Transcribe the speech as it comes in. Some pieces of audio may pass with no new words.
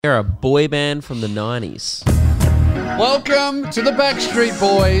They're a boy band from the 90s. Welcome to the Backstreet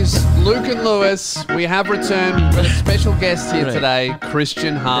Boys, Luke and Lewis. We have returned. We've got a special guest here today,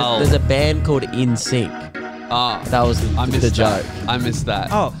 Christian Hull. There's a band called In Sync. Ah, That was the joke. I missed that.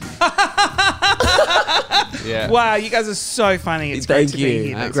 Oh, Yeah. wow, you guys are so funny. It's great Thank to you. be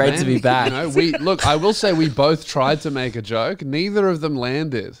here. Thanks, Great man. to be back. You know, look, I will say we both tried to make a joke. Neither of them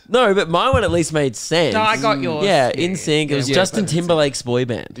landed. No, but my one at least made sense. No, I got yours. Yeah, In Sync. It was yeah, Justin but- Timberlake's boy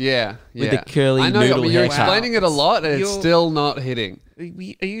band. Yeah. With the curly I know, noodle but you're haircut. explaining it a lot and it's You're- still not hitting.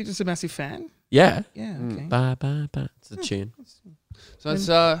 Are you just a massive fan? Yeah. Yeah, okay. Bye, bye, bye. It's a tune. So it's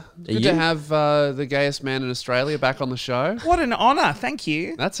good you? to have the gayest man in Australia back on the show. What an honour. Thank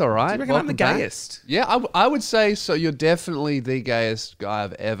you. That's all right. Do you reckon I'm the Welcome back. gayest? Yeah, I would say so. You're definitely the gayest guy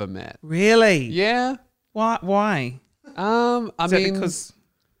I've ever met. Really? Yeah. Why? I Is that mean, because,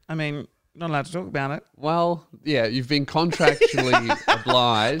 not allowed to talk about it. well, yeah, you've been contractually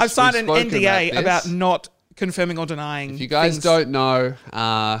obliged. I've signed We've an spoken NDA about this. not confirming or denying. If you guys things. don't know,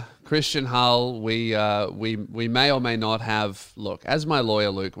 Christian Hull, we may or may not have. Look, as my lawyer,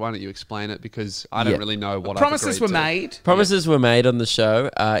 Luke, why don't you explain it? Because I don't Yeah. really know what Promises I've were agreed to. made. Promises were made on the show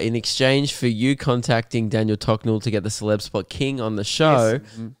in exchange for you contacting Daniel Tocknell to get the Celeb Spot King on the show.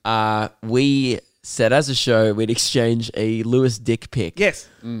 We said as a show we'd exchange a Lewis dick pic. Yes.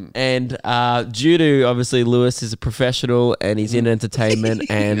 And due to obviously Lewis is a professional and he's in entertainment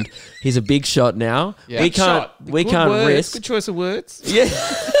and he's a big shot now, Yeah. we can't Good can't words, risk. Good choice of words. Yeah.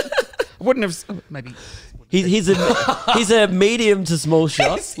 I wouldn't have. Maybe. He's a medium to small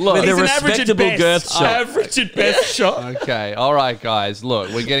shot with a He's an average at respectable best. girth shot. Average at best shot. Okay, all right, guys. Look,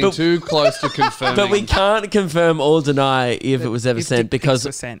 we're getting too close to confirming. But we can't confirm or deny if it was ever If sent dick pics because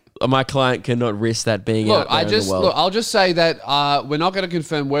were sent. my client cannot risk that being Look, out there in the world. I'll just say that we're not going to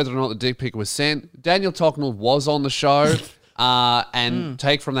confirm whether or not the dick pic was sent. Daniel Tocknell was on the show, and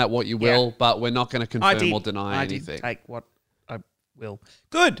take from that what you will, Yeah. but we're not going to confirm or deny I anything. did take what I will.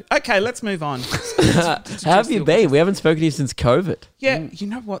 Good. Okay, let's move on. How have you been? We haven't spoken to you since COVID. Yeah, you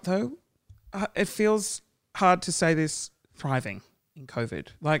know what though? It feels hard to say this. Thriving in COVID,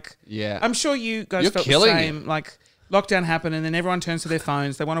 like Yeah. I'm sure you guys You're felt the killing same. Like lockdown happened, and then everyone turns to their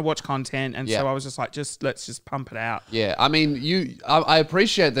phones. They want to watch content, and Yeah. so I was just like, let's just pump it out. Yeah, I mean, I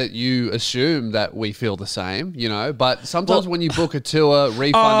appreciate that you assume that we feel the same, you know, but sometimes when you book a tour,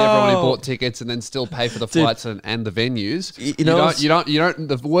 refund everyone who bought tickets and then still pay for the flights and the venues, you don't,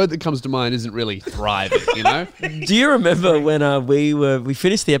 the word that comes to mind isn't really thriving, you know? Do you remember when we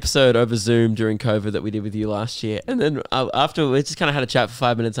finished the episode over Zoom during COVID that we did with you last year, and then after we just kind of had a chat for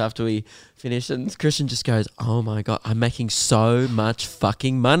 5 minutes after we finished, and Christian just goes, "Oh my god, I'm making so much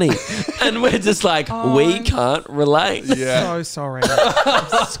fucking money," and we're just like, we can't relate. So sorry.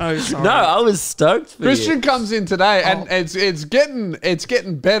 I'm so sorry. No, I was stoked for Christian you. comes in today and it's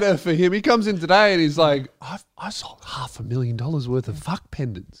getting better for him. He comes in today and he's like, I sold $500,000 worth of fuck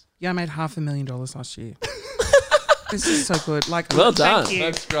pendants. Yeah, I made $500,000 last year. This is so good. Like, Well done. Thank you.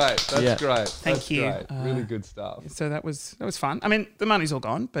 That's great. That's Yeah. great. Thank That's you. great. Really good stuff. So that was fun. I mean, the money's all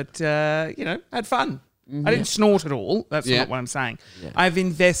gone, but I had fun. I didn't snort it all. That's Yeah. not what I'm saying. I've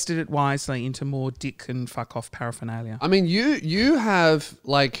invested it wisely into more dick and fuck off paraphernalia. I mean, you have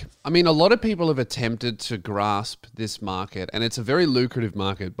a lot of people have attempted to grasp this market, and it's a very lucrative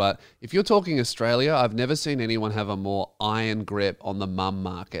market. But if you're talking Australia, I've never seen anyone have a more iron grip on the mum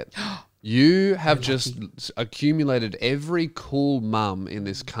market. You have just accumulated every cool mum in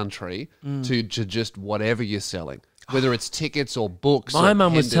this country to just whatever you're selling, whether it's tickets or books. My or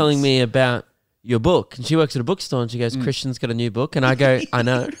mum was pendants. telling me about your book, and she works at a bookstore, and she goes, "Christian's got a new book," and I go, "I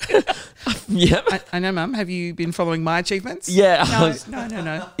know." Yeah. I know, Mum. Have you been following my achievements? Yeah.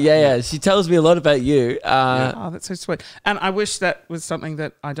 No. Yeah. She tells me a lot about you. Oh, that's so sweet. And I wish that was something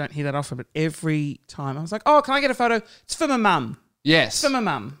that I don't hear that often, but every time I was like, "Oh, can I get a photo? It's for my mum. Yes. It's for my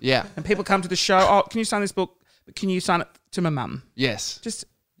mum." Yeah. And people come to the show. "Oh, can you sign this book? But can you sign it to my mum?" Yes. Just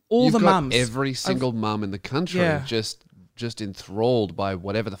all You've the got mums. every single mum in the country Yeah. just enthralled by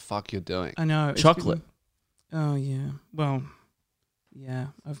whatever the fuck you're doing. I know. it's Chocolate. been- oh yeah. Well, yeah.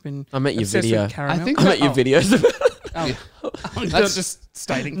 I've been. I met your obsessed video. with caramel. I think I met your videos about it. Oh, not That's- just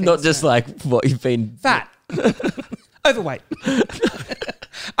stating. Things, Not just no. like what you've been. fat, overweight.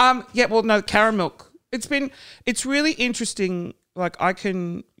 Yeah. Well, no, caramel. It's really interesting. Like I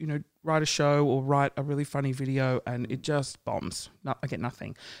can, write a show or write a really funny video and it just bombs. No, I get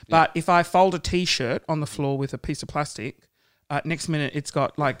nothing. But if I fold a T-shirt on the floor with a piece of plastic, next minute it's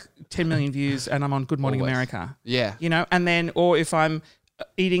got like 10 million views and I'm on Good Morning Always. America. Yeah. And then, or if I'm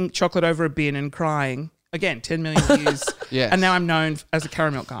eating chocolate over a bin and crying, again, 10 million views. Yes. And now I'm known as a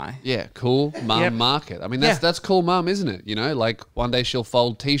Caramilk guy. Yeah, cool mum Yep. market. I mean, that's cool mum, isn't it? You know, like one day she'll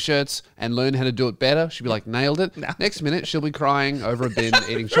fold T-shirts and learn how to do it better. She'll be like, nailed it. No. Next minute, she'll be crying over a bin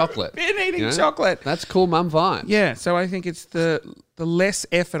eating chocolate. Been eating You know? chocolate. That's cool mum vibes. Yeah, so I think it's the less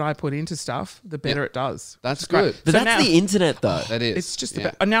effort I put into stuff, the better it does. That's It's great. good. But So that's now- the internet, though. That is. It's just yeah.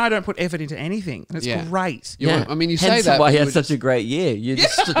 about, and now I don't put effort into anything, and it's Yeah. great. You I mean, you say Hence that. why but you you had were such a great year. You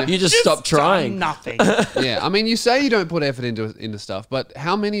just stopped done trying. nothing. yeah, I mean, you say you don't put effort into stuff, but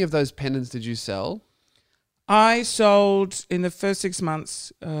how many of those pendants did you sell? I sold in the first 6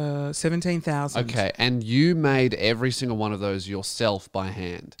 months 17,000. Okay, and you made every single one of those yourself by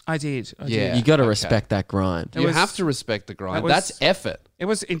hand. I did. I Yeah. did. You got to Okay. respect that grind. It You was- have to respect the grind. that was- That's effort. It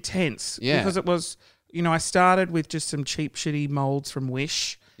was intense. Yeah. Because it was, I started with just some cheap, shitty molds from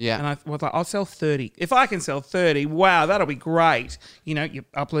Wish. Yeah. And I was like, I'll sell 30. If I can sell 30, wow, that'll be great. You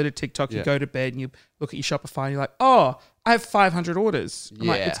upload a TikTok, you Yeah. go to bed and you look at your Shopify and you're like, oh, I have 500 orders. I'm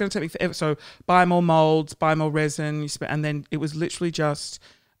like, Yeah. it's going to take me forever. So buy more molds, buy more resin. And then it was literally just,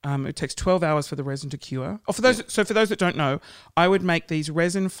 it takes 12 hours for the resin to cure. Or for those that don't know, I would make these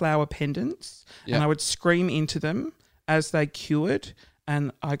resin flower pendants Yeah. and I would scream into them as they cured.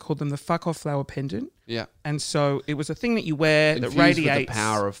 And I called them the fuck off flower pendant. Yeah. And so it was a thing that you wear Infused that radiates. with the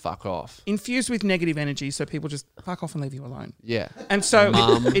power of fuck off. Infused with negative energy, so people just fuck off and leave you alone. Yeah. And so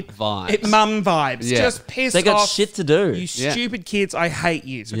Mum it vibes. mum vibes. Yeah. Just pissed They got off. shit to do. You Yeah. stupid kids, I hate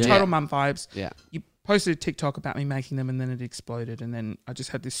you. So Yeah. total mum vibes. Yeah. You posted a TikTok about me making them and then it exploded. And then I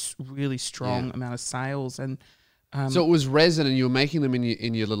just had this really strong Yeah. amount of sales. And So it was resin, and you were making them in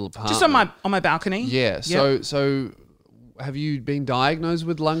your little apartment. just on my balcony. Yeah. Yep. So have you been diagnosed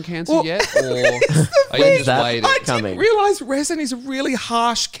with lung cancer Well, yet, or are you When's just that? waiting? I coming. didn't realize resin is really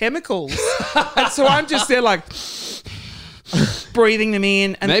harsh chemicals. And so I'm just there like breathing them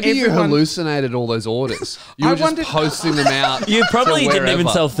in. And Maybe you everyone, hallucinated all those orders. You I were just wondered- posting them out. You probably to didn't even wherever.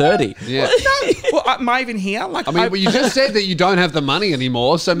 sell 30. Yeah. Well, am I even here? Like, I mean, well, you just said that you don't have the money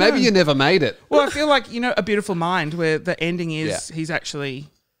anymore, so maybe you never made it. well, I feel like, A Beautiful Mind, where the ending is Yeah. he's actually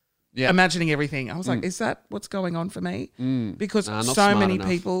Yeah. imagining everything. I was like, is that what's going on for me? Because Nah, not so smart many enough.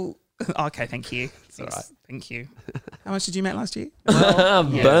 people. Okay, thank you. Yes, thank you. How much did you make last year?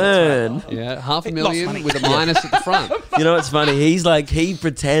 Burn. Yeah, $500,000 money. with a minus at the front. You know what's funny? He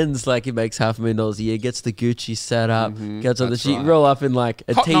pretends like he makes $500,000 a year, gets the Gucci set up, gets on the that's sheet, right. roll up in like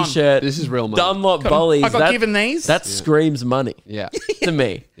a Cotton on. t-shirt. This is real money. Dunlop Bollies. I got given these. That screams money Yeah, to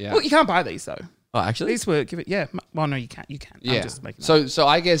me. yeah, Well, you can't buy these though. Oh, actually, These were given. Yeah. Well, no, you can't. You can. yeah. I'm just making that. So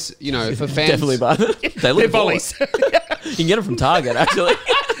I guess for fans, definitely buy them. They They're look volleys. You can get them from Target, actually.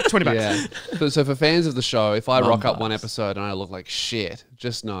 $20. Yeah. So for fans of the show, if I Mum rock up one vibes. episode and I look like shit,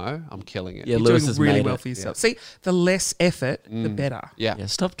 just know I'm killing it. Yeah, You're Lewis doing has really made well it. for yourself. See, the less effort, the better. Yeah. Yeah,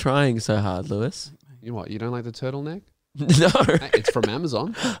 stop trying so hard, Lewis. You what? You don't like the turtleneck? No, Hey, it's from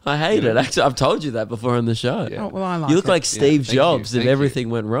Amazon. I hate it. Actually, I've told you that before on the show. Yeah. Oh, well, I like You look it. like Steve thank you, Jobs if thank you. everything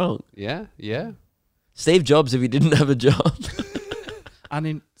went wrong. Yeah, yeah. Steve Jobs if he didn't have a job. I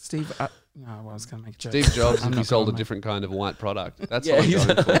mean, Steve. No, I was going to make a joke. Steve Jobs, I'm if he not sold a gonna different kind of white product. That's Yeah, what I'm he's-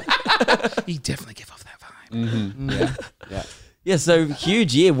 going for. You definitely give off that vibe. Yeah, yeah. Yeah, so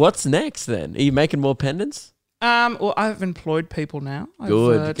huge year. What's next then? Are you making more pendants? Well, I've employed people now. I've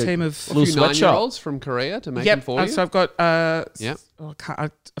Good. a team of. A Little few sweatshop. 9-year-olds from Korea to make them Yep. for you. So I've got. Yep. I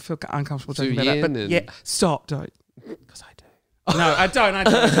feel uncomfortable Su talking about that, Yin but and- yeah, stop, don't, because I do. No, I don't. I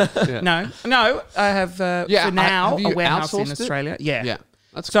don't. Yeah. No. I have Yeah, for now have you a warehouse in outsourced it? Australia. Yeah. Yeah,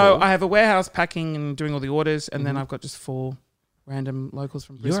 that's So cool. I have a warehouse packing and doing all the orders, and then I've got just 4 random locals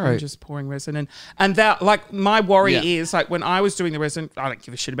from Brisbane You're a- just pouring resin, and that, like, my worry Yeah. is, like, when I was doing the resin, I don't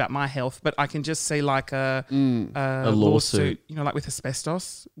give a shit about my health, but I can just see like a lawsuit. lawsuit, like with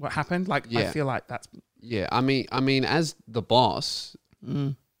asbestos, what happened. Like, I Yeah. feel like that's Yeah, I mean, as the boss,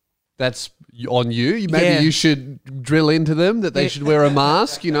 that's on you. Maybe Yeah. you should drill into them that they Yeah. should wear a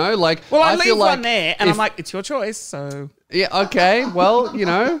mask. Like, well, I feel leave like one there, and if- I'm like, it's your choice. So yeah, okay, well,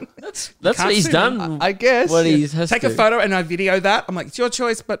 That's can't what he's sue done. I guess. what he has take to. a photo and I video that. I'm like, it's your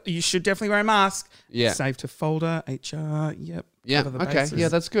choice, but you should definitely wear a mask. Yeah. Save to folder, HR. Yep. Yeah, cover the okay, bases. yeah,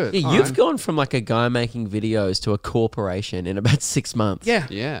 that's good. Yeah, All you've right. gone from like a guy making videos to a corporation in about 6 months. Yeah.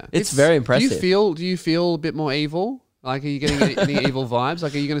 Yeah, It's very impressive. Do you feel a bit more evil? Like, are you getting any evil vibes?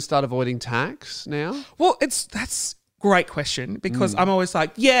 Like, are you going to start avoiding tax now? Well, that's Great question, because I'm always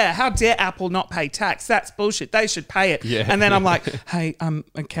like, yeah, how dare Apple not pay tax? That's bullshit. They should pay it. Yeah. And then I'm like, hey,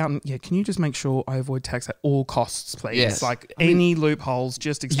 accountant, can you just make sure I avoid tax at all costs, please? Yes. Like any loopholes,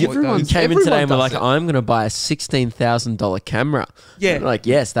 just exploit everyone those. Came in today and were does like, it. I'm going to buy a $16,000 camera. Yeah. And like,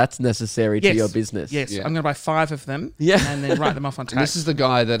 yes, that's necessary to Yes. your business. Yes, Yeah. I'm going to buy 5 of them. Yeah. And then write them off on And this tax. is the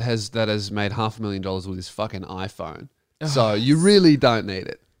guy that has made $500,000 with his fucking iPhone. So you really don't need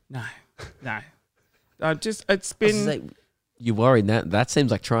it. No. It's I was been like, you worried that seems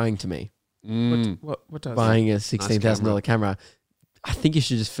like trying to me. what does Buying a $16,000 camera. I think you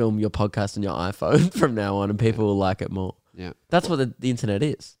should just film your podcast on your iPhone from now on, and people will like it more. Yeah. That's what the internet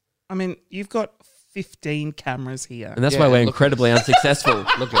is, I mean, you've got 15 cameras here. and that's Yeah, why we're look- incredibly unsuccessful.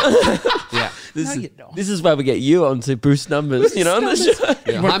 Look at Yeah. This No, is you don't. this is why we get you on to boost numbers. You know, on the show.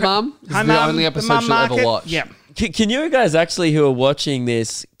 Yeah. Hi, Mum. This Hi, is the Mum. only The episode mum she'll ever market. watch. Yeah. Can you guys actually who are watching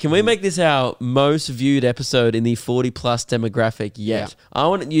this, can we make this our most viewed episode in the 40 plus demographic yet? I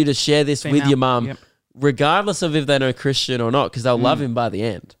want you to share this with Female. your mum, Yep. regardless of if they know Christian or not, because they'll love him by the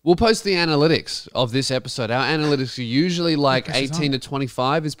end. We'll post the analytics of this episode. Our analytics are usually like pressure's 18 to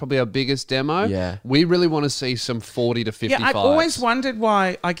 25 is probably our biggest demo. Yeah. We really want to see some 40 to 55. Yeah, I've always wondered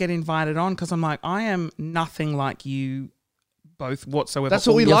why I get invited on, because I'm like, I am nothing like you both whatsoever. That's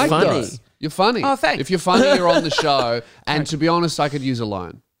what we You're like, funny. though. You're funny. Oh, thanks. If you're funny, you're on the show. And to be honest, I could use a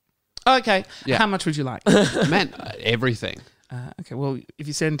loan. Okay. Yeah. How much would you like? Man, everything. Okay, well, if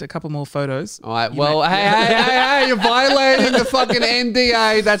you send a couple more photos. All right. Well, hey, you're violating the fucking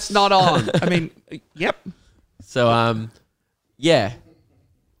NDA. That's not on. I mean, yep. So, yeah.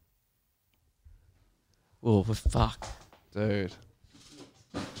 Oh, fuck. Dude.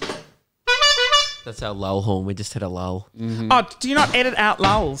 That's our lull horn. We just hit a lull. Oh, do you not edit out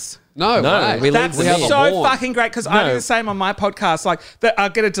lulls? No, No, way. we leave That's them in. so horn. fucking great, because I do No. the same on my podcast. Like, I'll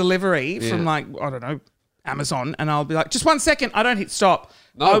get a delivery from, Yeah. like, I don't know, Amazon, and I'll be like, just 1 second, I don't hit stop.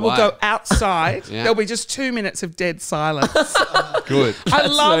 No I will way. go outside. Yeah. There'll be just 2 minutes of dead silence. Good. I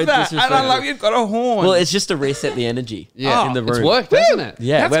That's love so that. And I disrespectful. love you've got a horn. Well, it's just to reset the energy Yeah. in the room. It's worked, hasn't it?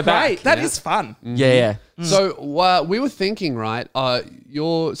 Yeah, That's we're great. back. That is fun. Yeah, yeah. So we were thinking, right?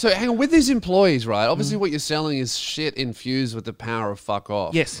 So hang on, with these employees, right? Obviously, what you're selling is shit infused with the power of fuck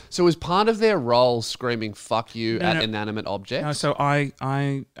off. Yes. So is part of their role screaming "fuck you" at no. inanimate objects? No, so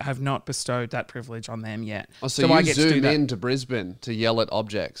I have not bestowed that privilege on them yet. Oh, so I you get to do zoom that. in to Brisbane to yell at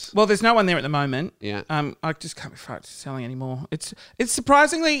objects. Well, there's no one there at the moment. Yeah. I just can't be fucked selling anymore. It's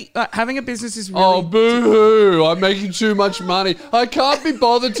surprisingly having a business is really. Oh, boo-hoo. I'm making too much money. I can't be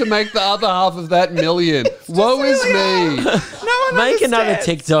bothered to make the other half of that million. Woe is me. No one Make another understands.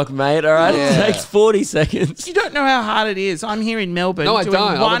 TikTok, mate. All right, Yeah. it takes 40 seconds. You don't know how hard it is. I'm here in Melbourne. No, I doing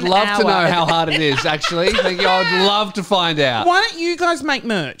don't. I 1 would love to know hour. how hard it is, actually. Thank you. I would love to find out. Why don't you guys make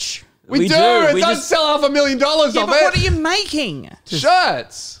merch? We do. do. It We does just- sell $500,000 Yeah, of but it. what are you making?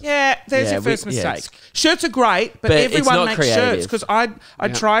 Shirts. Yeah, there's Yeah, your first we- yeah, mistake. it's- Shirts are great, but But it's everyone not makes creative. shirts, because I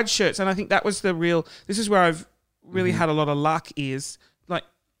tried shirts, and I think that was the real. This is where I've really had a lot of luck. Is like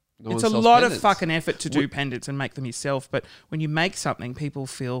No it's one a sells lot pendants. of fucking effort to do pendants and make them yourself, but when you make something, people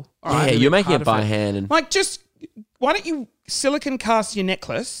feel all right, Yeah, I'm a you're bit making part it of by hand. And Like, just why don't you silicon cast your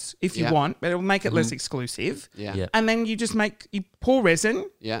necklace if you Yeah. want, but it'll make it less exclusive. Yeah. Yeah. And then you pour resin.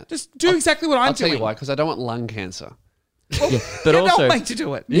 Yeah. Just do exactly what I'm I'll tell doing. you why, because I don't want lung cancer. but Get also, old mate to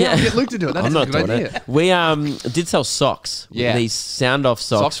do it. Yeah. Get Luke to do it. That's I'm a not good doing idea. it. We did sell socks. Yeah. These sound off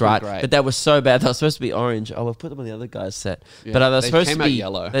Socks socks, were right? great. But they were so bad. They were supposed to be orange. Oh, we've put them on the other guy's set. Yeah. But they're They supposed came to out be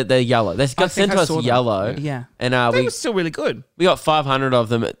yellow. They're yellow. They got think sent to I us saw them. yellow. Yeah. And They we were still really good. we got 500 of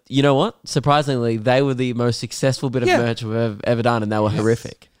them. You know what? Surprisingly, they were the most successful bit of Yeah. merch we've ever done, and they were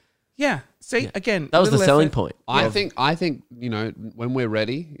horrific. Yeah. See, again, That was the little selling effort. point. I think when we're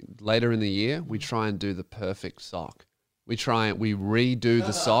ready later in the year, we try and do the perfect sock. We redo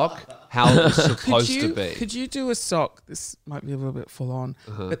the sock how it was supposed to be. Could you do a sock? This might be a little bit full on,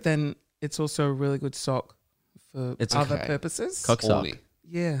 but then it's also a really good sock for It's other okay. purposes. Cock sock. Horny.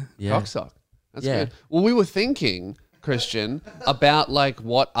 Yeah. Yeah. Cock sock. That's Yeah. good. Well, we were thinking, Christian, about like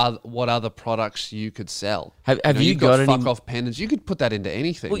what other products you could sell. Have you you've got any- fuck off pendants? You could put that into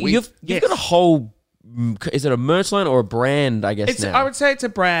anything. Well, We- you've Yes. got a whole. Is it a merch line or a brand? I guess It's. now. I would say it's a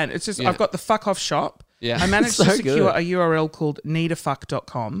brand. It's just Yeah. I've got the fuck off shop. Yeah. I managed So to secure good. a URL called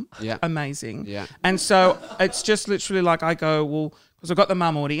needafuck.com. Yeah. Amazing. Yeah. And so it's just literally like I go, well, because I've got the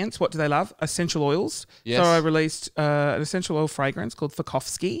mum audience. What do they love? Essential oils. Yes. So I released an essential oil fragrance called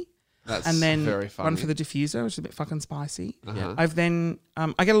Fukovsky. That's And then very funny. one for the diffuser, which is a bit fucking spicy. Uh-huh. I've then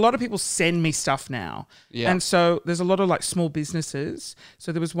I get a lot of people send me stuff now, Yeah. and so there's a lot of like small businesses.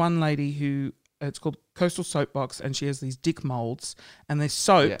 So there was one lady who it's called Coastal Soapbox, and she has these dick molds, and they're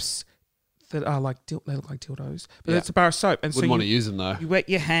soaps that are like they look like dildos, but Yeah. it's a bar of soap, and Wouldn't so want to use them though. you wet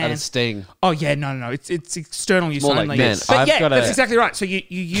your That'd hands. sting. Oh yeah, no, it's external use more like only. this. But I've yeah, got that's a- exactly right. So you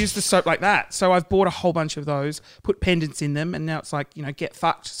use the soap like that. So I've bought a whole bunch of those, put pendants in them, and now it's like get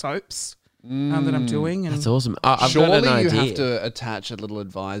fucked soaps that I'm doing. And That's awesome. I've got Surely an you idea. have to attach a little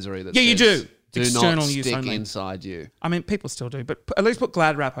advisory that Yeah, you says, do. Do External not use stick only. inside you. I mean, people still do, but at least put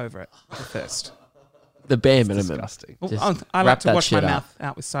Glad wrap over it first. The bare minimum. Disgusting. Well, Just I wrap like to that wash my shit up. mouth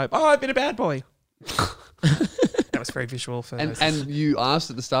out with soap. Oh, I've been a bad boy. That was very visual for And those. and you asked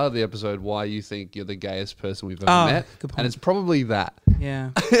at the start of the episode why you think you're the gayest person we've ever Oh, met, good point. and it's probably that.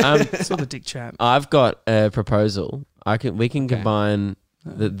 Yeah, Um, saw the dick chat. I've got a proposal. We can combine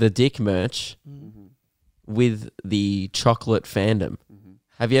the dick merch with the chocolate fandom.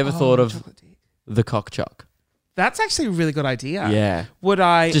 Have you ever thought of Chocolate dick. the cock choc? That's actually a really good idea. Yeah. Would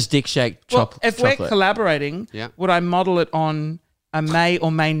I Just dick shake well, chocolate. if we're collaborating, Yeah. would I model it on a may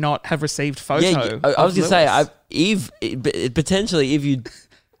or may not have received photo? Yeah, I was of gonna say, Lewis? potentially, if you,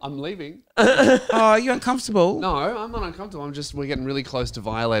 I'm leaving. Oh, are you uncomfortable? No, I'm not uncomfortable. We're getting really close to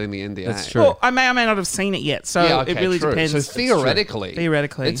violating the NDA. That's true. Well, I may or may not have seen it yet, so Yeah, okay, it really true. depends. So theoretically,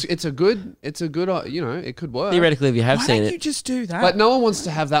 Theoretically. it's a good, it could work. theoretically, if you have Why seen don't it, you just do that? But no one wants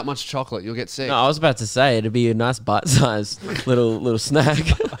to have that much chocolate. You'll get sick. no, I was about to say it'd be a nice bite-sized little snack.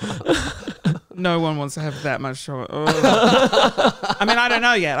 No one wants to have that much chocolate. Oh. I mean, I don't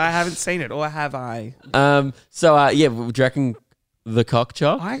know yet. I haven't seen it, or have I? So yeah, do you reckon the cock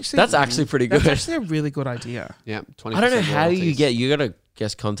choc? That's actually pretty good. That's actually a really good idea. Yeah, 20%. I don't know how you royalties. you gotta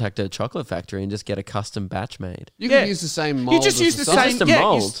just contact a chocolate factory and just get a custom batch made. You Yeah. can use the same mold. You just as use the sauce. same Just a yeah,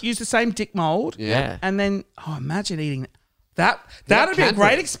 mold. use the same dick mold. Yeah. And then imagine eating that. That'd be a can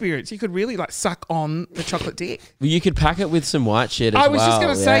great be. experience. You could really like suck on the chocolate dick. Well, you could pack it with some white shit as I was well. just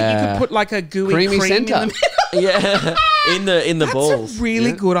gonna say you yeah. could put like a gooey Creamy cream in centre. the middle. yeah in the That's balls, a really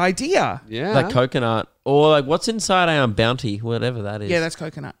Yeah. good idea. Yeah. like coconut or like what's inside Bounty, whatever that is. Yeah, that's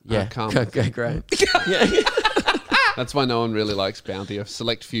coconut. yeah. cum. Okay, great. yeah, That's why no one really likes Bounty. A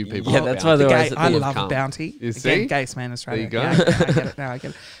select few people. Yeah, like that's Bounty. why The they're gay, always at I the love cum. Bounty. You Again, see? Gayest man in Australia. There you Yeah, I get it now. I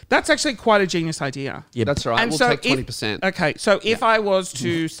get it. That's actually quite a genius idea. yeah. That's right. And We'll so take if- 20%. Okay, so if I was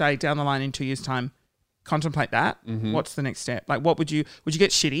to say down the line in 2 years' time, contemplate that, what's the next step? Like, what would you get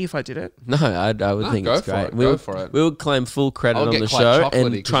shitty if I did it? No, I would think go it's for great. it, We go would, for it. We would claim full credit I'll on get the quite show chocolatey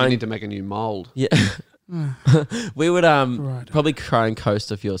and because try you and need to make a new mold. yeah. we would probably try and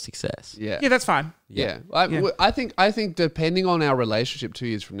coast off your success. Yeah. Yeah, that's fine. Yeah. Yeah. I think depending on our relationship 2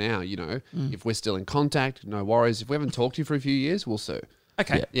 years from now, if we're still in contact, no worries. If we haven't talked to you for a few years, we'll sue.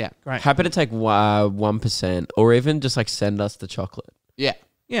 Okay, Yeah. Yeah. great. Happy to take 1% or even just like send us the chocolate. Yeah.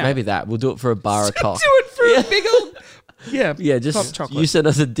 Yeah, Maybe that. We'll do it for a bar of cock. do it for a big old yeah, Yeah, cock just chocolate. you send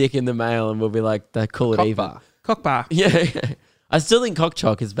us a dick in the mail and we'll be like, that call it Cock even. bar. cock bar, Yeah. I still think cock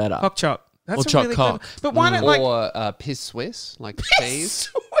choc is better. cock choc. That's Or a choc really cock. good. But why not like Or piss Swiss, like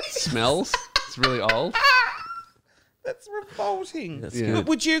cheese. Smells. It's really old. that's revolting. That's Yeah. But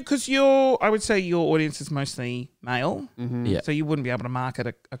would you? Because I would say your audience is mostly male, Yeah. so you wouldn't be able to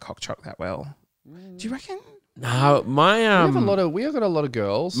market a cock choc that well. Do you reckon? No, my We have got a lot of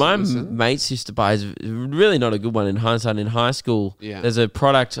girls. my listen. mates used to buy is really not a good one in hindsight. In high school, Yeah. there's a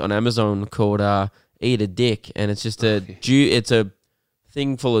product on Amazon called Eat a Dick, and it's just it's a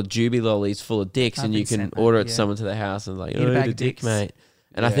thing full of Juby lollies full of dicks, I've and you been can sent that, order it to yeah. someone to their house and like, Eat a oh, bag eat a of dick, dicks. mate.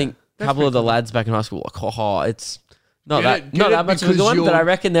 And I Yeah. think a That's couple of pretty the lads back in high school were like, oh, it's not Get it that much of a good because one, but you're- I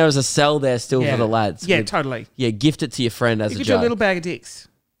reckon there was a sell there still Yeah. for the lads. Yeah, With- totally. yeah, gift it to your friend as You a could do a joke. little bag of dicks.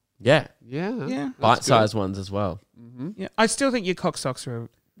 Yeah, Yeah. Yeah. bite-sized ones as well. Yeah, I still think your cock socks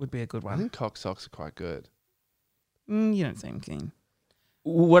would be a good I one. think cock socks are quite good. You don't seem keen.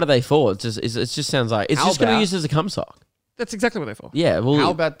 What are they for? It just sounds like it's How just going to about- be used as a cum sock. That's exactly what they're for. Yeah, well, How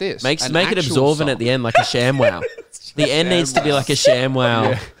about this? make An it actual absorbent sock. at the end, like a ShamWow. The end needs to be like a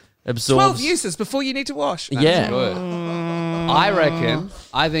ShamWow. Yeah. Absorbs. 12 uses before you need to wash. Yeah. Good.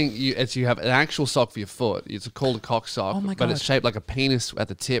 I think you have an actual sock for your foot. It's called a cock sock, Oh my but it's God. shaped like a penis at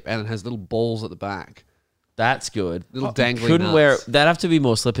the tip and it has little balls at the back. That's good. Little dangly Couldn't nuts. wear. That'd have to be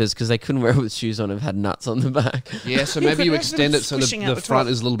more slippers because they couldn't wear it with shoes on. Have had nuts on the back. Yeah, so You maybe could you have them extend it so squishing out the the front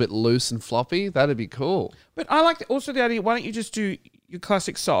top. is a little bit loose and floppy. That'd be cool. But I like also the idea, why don't you just do your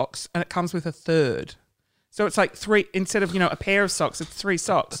classic socks and it comes with a third? So it's like three, instead of, a pair of socks, it's 3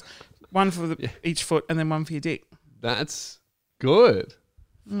 socks. One for each foot and then one for your dick. That's good.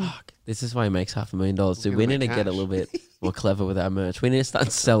 Fuck. This is why he makes $500,000. Dude, We're we gonna need to make get a cash. little bit more clever with our merch. We need to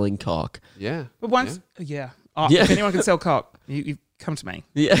start selling cock. Yeah. But once, yeah. Oh, Yeah. If anyone can sell cock, you come to me.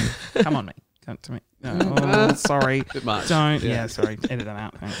 Yeah. Come on me. Come to me. Oh, sorry. Bit much. Don't. Yeah. Yeah, sorry. Edit that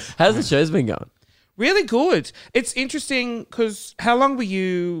out. Thanks. How's the show's been going? Really good. It's interesting because how long were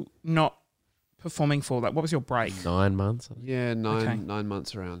you not performing for? Like, what was your break? 9 months. Yeah, Okay. 9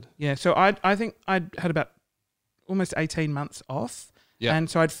 months around. Yeah, so I think I'd had about almost 18 months off. Yeah. And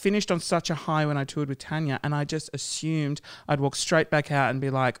so I'd finished on such a high when I toured with Tanya, and I just assumed I'd walk straight back out and be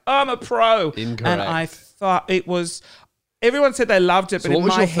like, I'm a pro. Incorrect. And I thought it was, everyone said they loved it, So but what in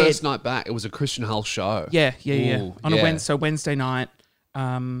was my your head. first night back? It was a Christian Hull show. Yeah. Ooh, On a yeah. Wednesday night.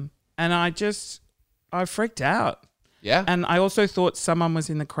 And I freaked out. Yeah. And I also thought someone was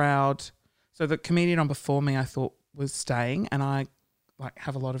in the crowd. So the comedian on before me, I thought was staying, and I like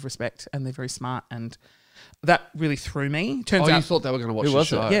have a lot of respect, and they're very smart, and that really threw me. Turns you out, thought they were going to watch Who the was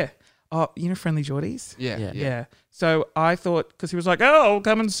show? it? yeah. Oh, you know, Friendly Geordies? Yeah. Yeah. So I thought, because he was like, "Oh, I'll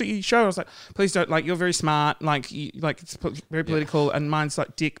come and see your show." I was like, "Please don't. Like, you're very smart. Like, it's very political, and mine's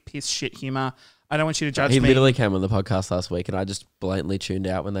like dick, piss, shit humor. I don't want you to judge He me." literally came on the podcast last week, and I just blatantly tuned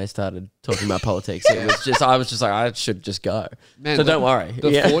out when they started talking about politics. It was just, I was just like, I should just go. Man, So don't worry.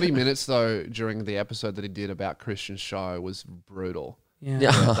 The Yeah. 40 minutes, though, during the episode that he did about Christian's show was brutal. Yeah.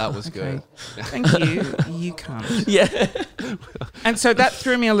 Yeah. That was good. Thank you. You can't. Yeah. And so that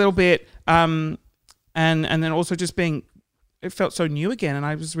threw me a little bit. And then also just being, it felt so new again, and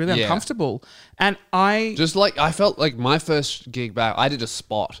I was really Yeah. uncomfortable. And I Just like, I felt like my first gig back, I did a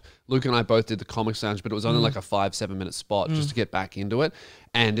spot. Luke and I both did the Comics Lounge, but it was only like a 5-7 minute spot just to get back into it.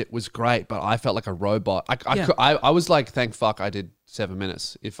 And it was great, but I felt like a robot. Yeah. I was like, thank fuck I did 7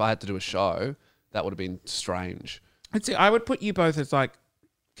 minutes. If I had to do a show, that would have been strange. I would put you both as like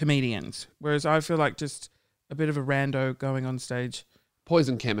comedians, whereas I feel like just a bit of a rando going on stage.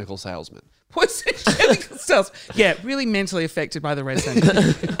 Poison chemical salesman. Poison chemical cells. Yeah, really mentally affected by the resin.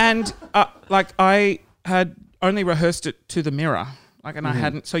 And like I had only rehearsed it to the mirror. Like, and I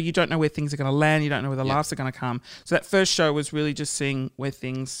hadn't, so you don't know where things are going to land. You don't know where the laughs are going to come. So that first show was really just seeing where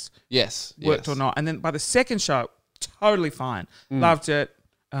things Yes. worked yes. or not. And then by the second show, totally fine. Loved it.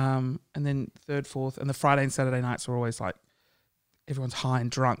 And then third, fourth, and the Friday and Saturday nights were always like, everyone's high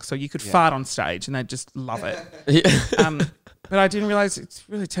and drunk. So you could fart on stage and they'd just love it. Yeah. But I didn't realize it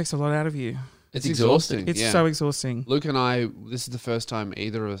really takes a lot out of you. It's exhausting. exhausting. It's yeah. so exhausting. Luke and I, this is the first time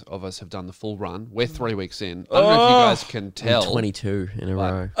either of us have done the full run. We're 3 weeks in. I don't know if you guys can tell. 22 in a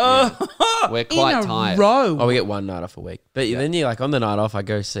row. We're quite in a tired. row. Oh, we get one night off a week. But then you like on the night off, I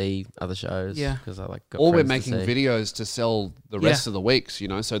go see other shows. Yeah. Because I like got Or we're friends to making see. videos to sell the rest of the weeks, you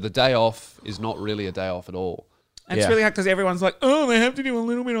know. So the day off is not really a day off at all. And it's Yeah. really hard because everyone's like, oh, they have to do a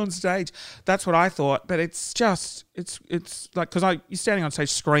little bit on stage. That's what I thought. But it's just, it's like, because you're standing on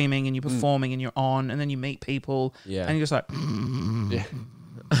stage screaming and you're performing and you're on, and then you meet people. Yeah. And you're just like, Yeah.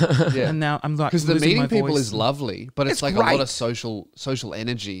 Yeah. and now I'm like, Because the losing meeting my people voice. is lovely, but it's It's like a lot great. of social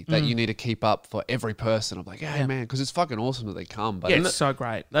energy that you need to keep up for every person. I'm like, hey Yeah. man, because it's fucking awesome that they come. But Yeah, it's- it's so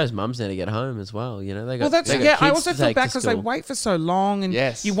great. Those mums need to get home as well. You know, they got. Well, that's they got yeah. I kids also to feel take bad to because they school. wait for so long, and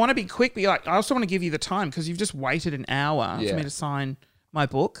Yes. you want to be quick, but you're like, I also want to give you the time because you've just waited an hour Yeah. for me to sign my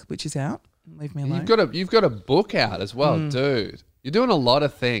book, which is out. Leave me alone. you've got a book out as well, dude. You're doing a lot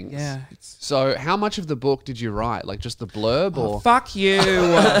of things. Yeah, it's So how much of the book did you write? Like just the blurb or? fuck you.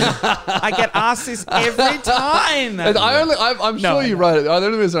 I get asked this every time. I'm No, sure I you know. wrote it. The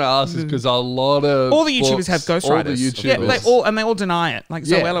only reason I asked is because a lot of All the YouTubers books, have ghostwriters. All the YouTubers. Yeah, they all deny it. Like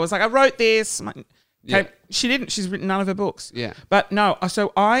Yeah. Zoella was like, I wrote this. I'm like, okay, Yeah. she didn't. She's written none of her books. Yeah. But no,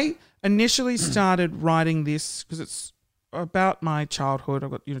 so I initially started writing this because it's about my childhood. I've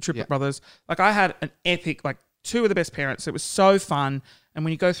got, triplet Yeah. brothers. Like I had an epic, like two of the best parents. It was so fun. And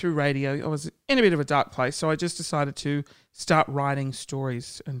when you go through radio, I was in a bit of a dark place. So I just decided to start writing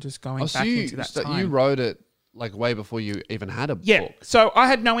stories and just going Oh, so back you, into that so time. you wrote it like way before you even had a Yeah. book. So I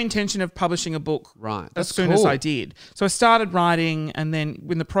had no intention of publishing a book Right. as That's soon as cool. I did. So I started writing, and then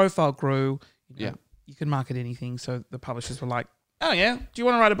when the profile grew, Yeah. you can market anything. So the publishers were like, oh, yeah, do you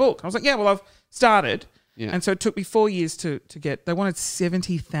want to write a book? I was like, yeah, well, I've started. Yeah. And so it took me 4 years to get, they wanted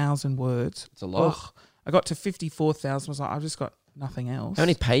 70,000 words. It's a lot. Ugh. I got to 54,000. I was like, I've just got nothing else. How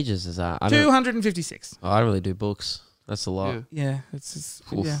many pages is that? I don't 256. I don't really do books. That's a lot. Yeah. Yeah. It's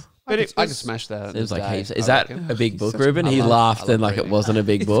just, Oof. yeah. I But could smash that. It was like day, heaps. I Is that reckon. a big book, such a- Ruben? I He love- laughed I and love like it reading. wasn't a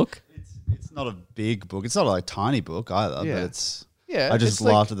big book. It's not a big book. It's not a tiny book either. Yeah. But it's. Yeah, I just it's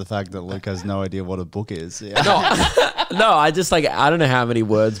like- laughed at the fact that Luke has no idea what a book is. Yeah. No, I just like I don't know how many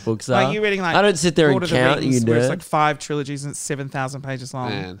words books are. Like you're reading like I don't sit there Lord and of the count. Rings, You where it's nerd. like 5 trilogies and it's 7,000 pages long.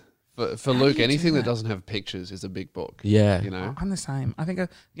 Man, for Luke, anything that doesn't have pictures is a big book. Yeah. You know? I'm the same. I think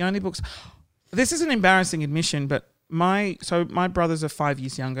the only books. This is an embarrassing admission, but my brothers are 5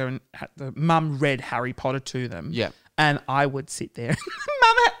 years younger, and the mum read Harry Potter to them. Yeah. and I would sit there,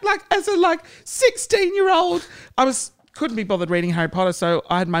 mum, like as a 16-year-old, I couldn't be bothered reading Harry Potter, so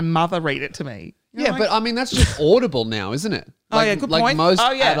I had my mother read it to me. Yeah, but I mean, that's just Audible now, isn't it? Oh, yeah, good like point. most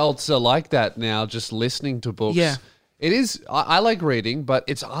Oh, yeah. adults are like that now, just listening to books. Yeah. It is. I like reading, but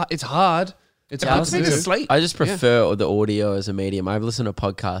it's hard. It's hard puts to me do. to sleep. I just prefer the audio as a medium. I listen to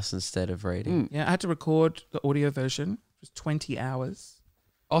podcasts instead of reading. Yeah, I had to record the audio version. It was 20 hours.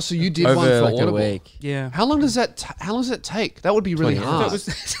 Oh, so you did Over one for like Audible. a week. Yeah. How long does that? How long does that take? That would be really 20 hard. That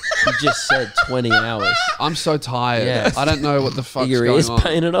was You just said 20 hours. I'm so tired. Yeah. I don't know what the fuck's Your going ears on.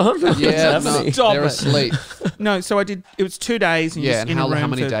 painted on? What's Yeah, no, happening? Stop they're it. asleep. no, so I did. It was 2 days. And Yeah, just and in a how room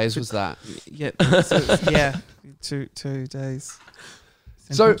many for- days was that? Yeah, so, yeah, 2 days.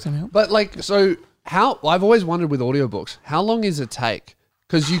 So, Some help? but like, so how? I've always wondered with audiobooks, how long does it take?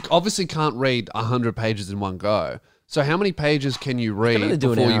 Because you obviously can't read 100 pages in one go. So how many pages can you only read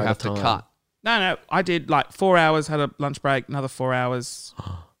do an before you hour at have a to time. cut? No, I did like 4 hours. Had a lunch break, another 4 hours.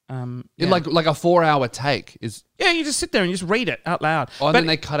 Yeah. Like a 4-hour take is. Yeah, you just sit there and just read it out loud. Oh, and but then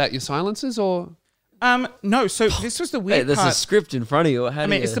they cut out your silences, or no, so this was the Hey, weird there's a part. script in front of you. How I do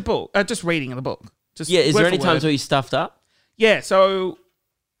mean, you... it's the book. Just reading the book. Just Yeah, is word there any for times word. where you stuffed up? Yeah, so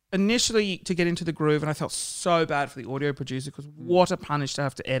initially to get into the groove, and I felt so bad for the audio producer because what a punish to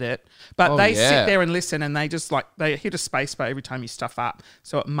have to edit. But Oh, they yeah. sit there and listen, and they just like they hit a space bar every time you stuff up,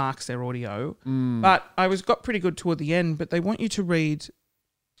 so it marks their audio. But I got pretty good toward the end. But they want you to read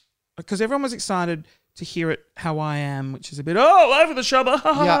because everyone was excited to hear it how I am, which is a bit over the shoulder.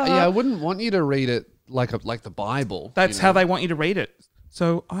 yeah, I wouldn't want you to read it like the Bible. That's you how know? they want you to read it.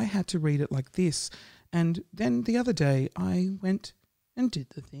 So I had to read it like this. And then the other day I went and did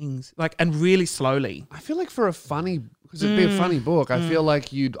the things and really slowly. I feel like for a funny, because it'd be a funny book. I feel like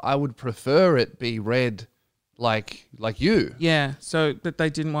I would prefer it be read like you. Yeah. So, but they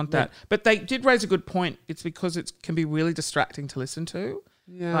didn't want that. But they did raise a good point. It's because it can be really distracting to listen to.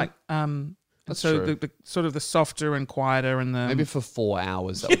 Yeah. That's so true. the sort of the softer and quieter and the Maybe for 4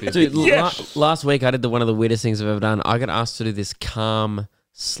 hours that would be. A Dude, bit Yeah. last week I did one of the weirdest things I've ever done. I got asked to do this Calm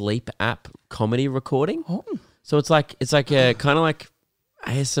sleep app comedy recording. Oh. So it's like a kind of like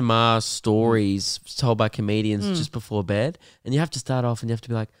ASMR stories told by comedians just before bed, and you have to start off and you have to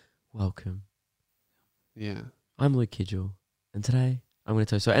be like, "Welcome, Yeah. I'm Luke Kidgel, and today I'm going to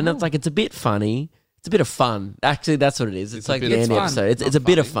tell you." So, and it's like it's a bit funny. It's a bit of fun. Actually, that's what it is. It's a like bit the of Andy fun. episode. It's Not a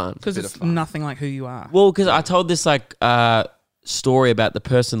bit of funny. fun. because bit it's of fun. nothing like who you are. Well, because I told this story about the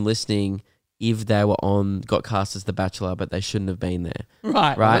person listening if they got cast as The Bachelor, but they shouldn't have been there.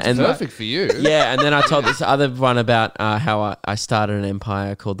 right. Right. That's and perfect for you. yeah, and then I told this other one about how I started an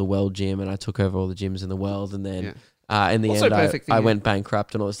empire called the World Gym, and I took over all the gyms in the world, and then in the Also end perfect for I you. went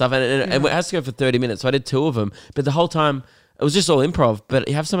bankrupt and all this stuff, and it has to go for 30 minutes. So I did 2 of them, but the whole time it was just all improv. But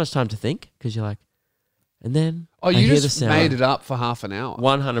you have so much time to think because you're like, and then Oh, I you hear the just sound. made it up for half an hour.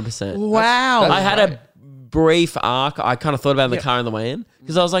 100%. Wow. That's I had a brief arc. I kind of thought about it in the Yeah. car on the way in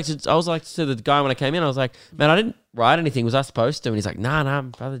because I was like to the guy when I came in. I was like, "Man, I didn't write anything. Was I supposed to?" And he's like, "Nah,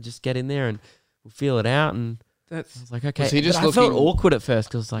 brother, just get in there and we'll feel it out." And I That's was like, "Okay." Was he just but I felt looking- awkward at first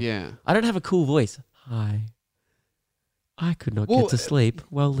because I was like, Yeah. "I don't have a cool voice." Hi. I could not Well, get to sleep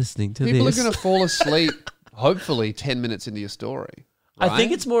while listening to People this. are going to fall asleep, hopefully, 10 minutes into your story. I think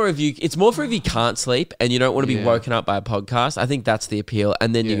right? it's more for if you can't sleep and you don't want to be Yeah. woken up by a podcast. I think that's the appeal.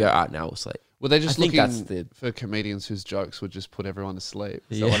 And then you Yeah. go, "All right, now we'll sleep." Were they just I think looking that's the- for comedians whose jokes would just put everyone to sleep?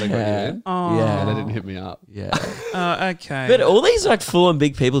 Is that why they got you in? Oh. Yeah, they didn't hit me up. Yeah. Okay. But all these like full on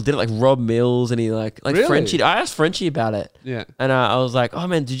big people did it, like Rob Mills, and he like Really? Frenchie. I asked Frenchie about it, Yeah. and I was like, "Oh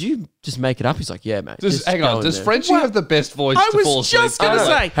man, did you just make it up?" He's like, "Yeah, mate." Just hang go on. in Does there." Frenchie have the best voice I to fall was asleep? just gonna to?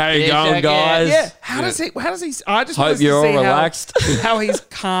 say. How you Yeah, going, yeah, guys? Yeah. How Yeah. does he? How does he? I just Hope wanted to you're all see relaxed. how he's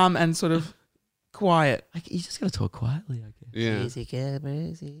calm and sort of quiet. Like, you just gotta talk quietly, I guess. Yeah.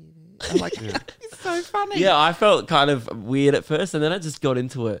 I'm like, he's so funny. Yeah, I felt kind of weird at first, and then I just got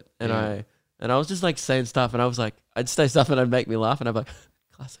into it, and Yeah. I was just like saying stuff, and I was like, I'd say stuff, and it'd make me laugh, and I'd be like,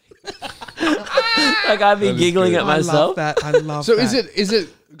 classic. Like I'd be That is giggling good. at I love myself. that. I love So that. is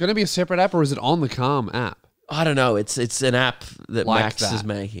it going to be a separate app or is it on the Calm app? I don't know. It's an app that Like Max that. is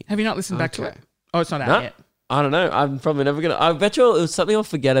making. Have you not listened back to Okay. it? Oh, it's not out No. yet. I don't know. I'm probably never gonna. I bet you it was something I'll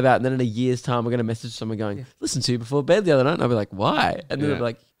forget about, and then in a year's time, we're gonna message someone going, "Listen to you before bed the other night," and I'll be like, "Why?" And then Yeah. they'll be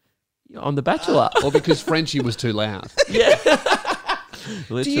like, "You're on The Bachelor." Or because Frenchie was too loud? Yeah.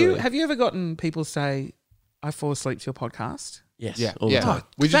 Do Literally. you have you ever gotten people say, "I fall asleep to your podcast"? Yes. Yeah. All the yeah. time.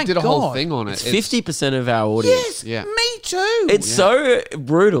 We just Thank did a whole God. thing on it. It's 50% of our audience. Yeah. me too. It's so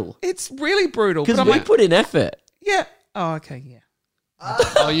brutal It's really brutal. because But I'm we like, put in effort. yeah. Oh, okay, yeah.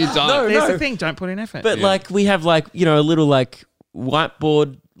 Oh, you don't? No, There's the thing. Don't put in effort. But Yeah. like we have like a little like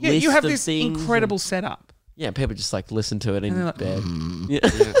whiteboard yeah, list you have of this things incredible and- setup. yeah, people just like listen to it in they're like, bed. Mm-hmm.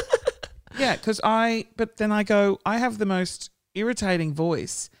 Yeah. Yeah, because but then I go, I have the most irritating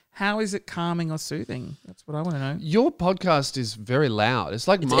voice, how is it calming or soothing? That's what I want to know. Your podcast is very loud. It's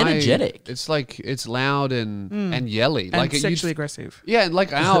like It's energetic. It's like it's loud and yelly. And Like sexually aggressive. Yeah,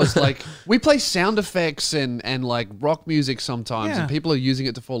 like ours. Like we play sound effects and like rock music sometimes, Yeah. and people are using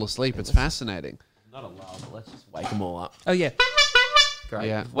it to fall asleep. It's fascinating. Not a lull, but let's just wake them all up. Oh, yeah. Great.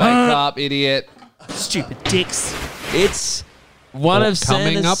 Yeah, wake up, idiot. Stupid dicks. It's one of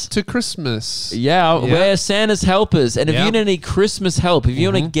coming Santa's... up to Christmas. Yeah, Yeah. we're Santa's helpers. And if Yeah. you need Christmas help, if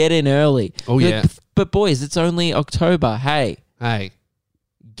you want to get in early... Oh, you're yeah. like, but boys, it's only October. Hey, Hey,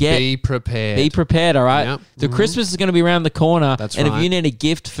 get... be prepared. Be prepared, all right? Yep. The Christmas is going to be around the corner. That's and right. if you need a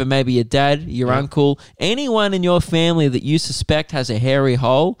gift for maybe your dad, your uncle, anyone in your family that you suspect has a hairy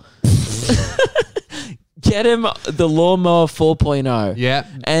hole, get him the Lawnmower 4.0. Yeah.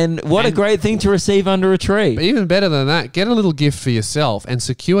 And what a And- great thing to receive under a tree. But even better than that, get a little gift for yourself and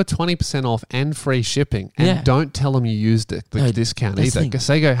secure 20% off and free shipping. And Yeah. don't tell them you used the No, discount that's the either. thing.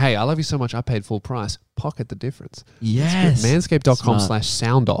 Say, hey, I love you so much. I paid full price. Pocket the difference. Yes.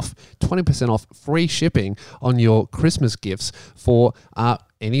 Manscaped.com/soundoff. 20% off free shipping on your Christmas gifts for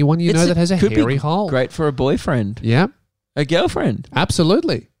anyone you know that has a could be hairy hole. Great for a boyfriend, Yeah, a girlfriend.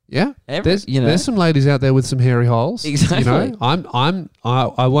 absolutely. Yeah, there's you know. there's some ladies out there with some hairy holes. Exactly. You know,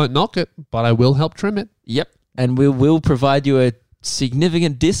 I won't knock it, but I will help trim it. Yep. And we will provide you a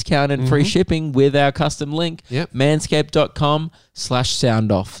significant discount and free shipping with our custom link. Yep.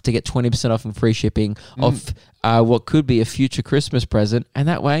 Manscaped.com/soundoff to get 20% off and free shipping off what could be a future Christmas present. And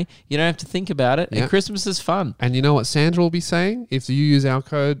that way you don't have to think about it. Yep. And Christmas is fun. And you know what Sandra will be saying? If you use our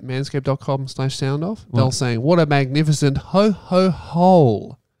code manscaped.com/soundoff, they'll saying, what a magnificent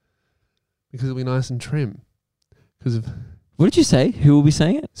hole. Because it'll be nice and trim. Because of What did you say? Who will be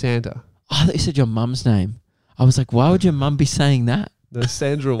saying it? Santa. Oh, I thought you said your mum's name. I was like, why would your mum be saying that? No,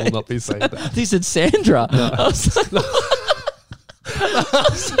 Sandra will not be saying I that. thought you said Sandra. I was like,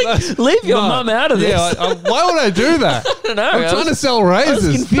 leave your mum out of this. Yeah, why would I do that? I don't know. I'm I trying to was- sell razors.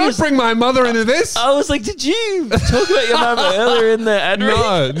 Don't confused. bring my mother into this. I was like, did you talk about your mum earlier in the ad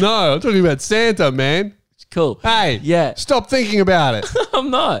read? No, I'm talking about Santa, man. Cool. Hey, Yeah. stop thinking about it. I'm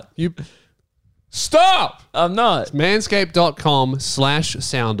not. You stop. I'm not.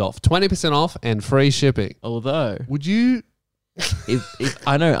 Manscaped.com/soundoff. 20% off and free shipping. Although, Would you? if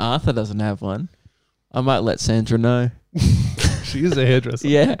I know Arthur doesn't have one, I might let Sandra know. She is a hairdresser.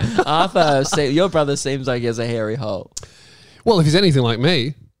 Yeah. Arthur, your brother seems like he has a hairy hole. Well, if he's anything like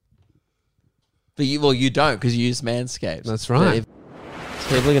me, But you don't because you use Manscaped. That's But right.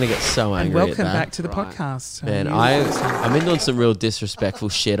 people are going to get so And angry at welcome that. back to the podcast. Man, You- I've been doing some real disrespectful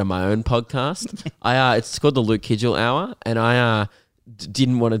shit on my own podcast. It's called the Luke Kidgel Hour, and I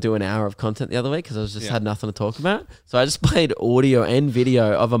didn't want to do an hour of content the other week because I was just had nothing to talk about. So I just played audio and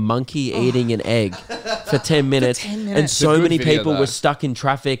video of a monkey eating an egg for 10 minutes. 10 And minutes. so It's a good many video, people though. were stuck in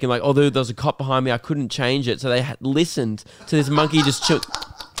traffic and like, although there was a cop behind me, I couldn't change it. So they listened to this monkey just chill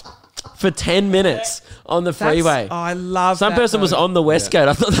for 10 minutes on the That's- freeway. Oh, I love Some that, person was though. on the Westgate.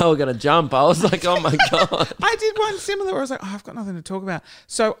 I thought they were going to jump. I was like, oh my God. I did one similar where I was like, oh, I've got nothing to talk about.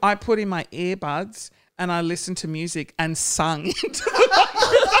 So I put in my earbuds and I listened to music and sung into the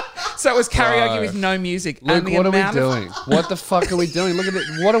microphone. So it was karaoke Bro. with no music. Luke, and the what are we amount of- doing? What the fuck are we doing? Look at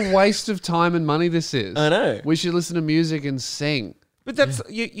it. What a waste of time and money this is. I know. We should listen to music and sing. But that's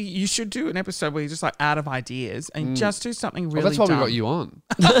you should do an episode where you're just like out of ideas and just do something really Well, that's why dumb. we got you on.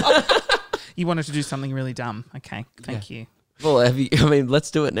 You wanted to do something really dumb. Okay, thank you. Well, let's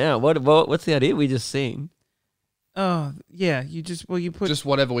do it now. What's the idea? We just sing. Oh yeah, you put Just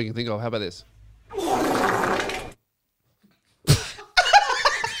whatever we can think of. How about this?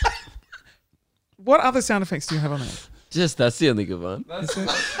 what other sound effects do you have on there? Just that's the only good one. Actually,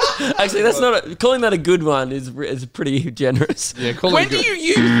 that's not calling that a good one is pretty generous. Yeah, call When it do good. you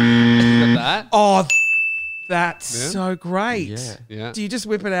use? Got that? Oh, that's Yeah. so great. Yeah. Yeah. Do you just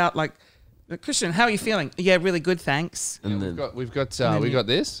whip it out like, Christian? How are you feeling? Yeah, really good, thanks. And We've then got we you- got this. just a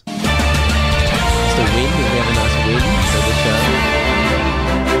win. We have a nice win for the show.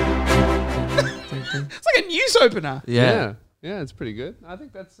 It's like a news opener. Yeah. Yeah, it's pretty good. I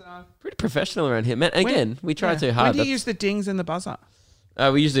think that's Pretty professional around here, man. Again, we try Yeah. too When hard. do you use the dings and the buzzer?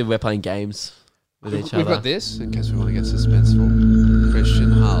 We're playing games with each We've other. got this in case we want to get suspenseful.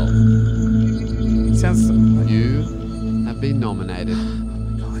 Christian Hull, It sounds. you have been nominated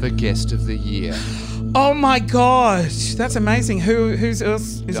for Guest of the Year. Oh my gosh, that's amazing. Who's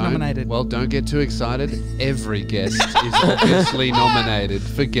else is nominated? Well, don't get too excited. Every guest is obviously nominated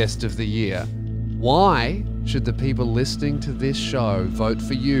for Guest of the Year. Why should the people listening to this show vote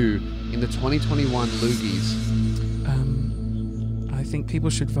for you in the 2021 Loogies? I think people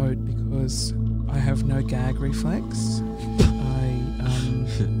should vote because I have no gag reflex.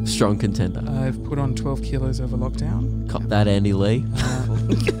 Strong contender. I've put on 12 kilos over lockdown. Cop that, Andy Lee.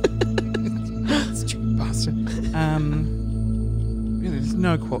 Stupid bastard. Really, there's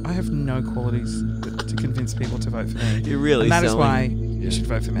I have no qualities to convince people to vote for me. You're really And that is selling. why you should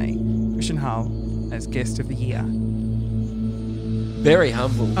vote for me. Christian Hull as guest of the year. Very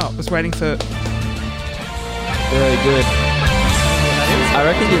humble. Oh, I was waiting for... Very good. I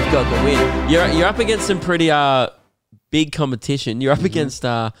reckon you've got the win. You're up against some pretty big competition. You're up against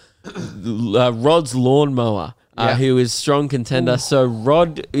Rod's lawnmower, who is strong contender. So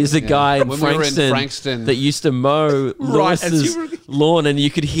Rod is a guy in When we were in Frankston, Frankston. that used to mow Right, as Lewis's you were- lawn, and you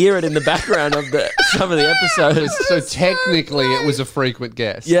could hear it in the background of some of the episodes. So technically, it was a frequent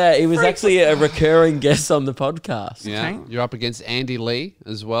guest. Yeah, it was actually a recurring guest on the podcast. Yeah. Okay. You're up against Andy Lee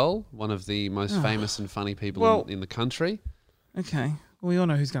as well, one of the most famous and funny people Well- in the country. Okay. Well, we all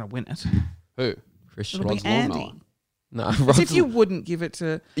know who's going to win it. Who? Christian. It'll Rod's be Andy. lawnmower. No, As Rod's if you wouldn't give it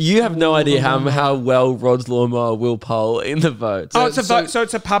to... You have no idea how lawnmower. well Rod's lawnmower will poll in the votes. Oh, it's a so- vote. So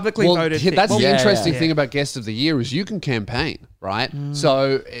it's a publicly voted thing. that's Well, the Yeah. interesting Yeah. thing about Guest of the Year is you can campaign, right?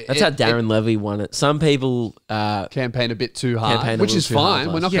 So That's how Darren Levy won it. Some people, campaign a bit too hard, Campaign a which little is too hard fine.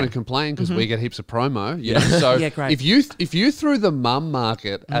 We're last not year. going to complain because we get heaps of promo. You know? So Yeah, great. if you threw the mum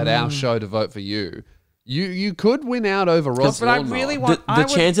market at our show to vote for you, you could win out over Rod's but I lawnmower. really the, want... the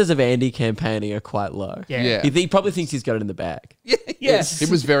chances of Andy campaigning are quite low. Yeah. Yeah. He probably thinks he's got it in the bag. Yes. He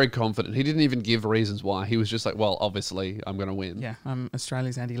was very confident. He didn't even give reasons why. He was just like, well, obviously, I'm going to win. Yeah, I'm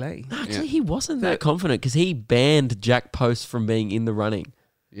Australia's Andy Lee. Actually, he wasn't that confident because he banned Jack Post from being in the running.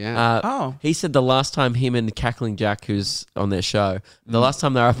 Yeah. Oh. He said the last time him and Cackling Jack, who's on their show, the last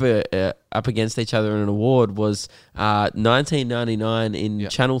time they were up against each other in an award was 1999 in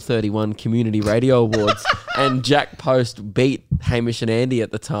Channel 31 Community Radio Awards, and Jack Post beat Hamish and Andy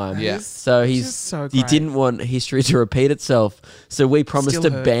at the time. Yeah. So Which he's is so he great. didn't want history to repeat itself. So we promised Still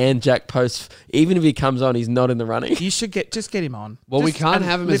to hurt. ban Jack Post, even if he comes on, he's not in the running. You should just get him on. Well, we Just- can't and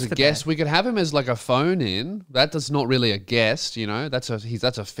have him as a lift the guest. ban. We could have him as like a phone in. That's not really a guest, you know. That's a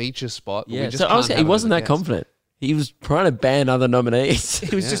feature spot. but we Yeah. just So can't honestly, have he him as wasn't a that guest. confident. He was trying to ban other nominees.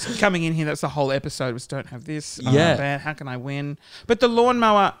 He was just coming in here. That's the whole episode. Was don't have this. Yeah. Bad. How can I win? But the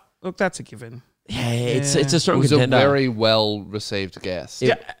lawnmower. Look, that's a given. Yeah, it's Yeah. a It strong was contender. a very well received guest.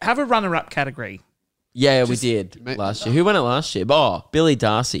 Yeah, have a runner-up category. Yeah, we Just- did Mate- last year. Who won it last year? Oh, Billy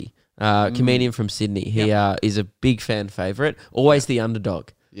Darcy, comedian from Sydney. He is a big fan favourite. Always the underdog.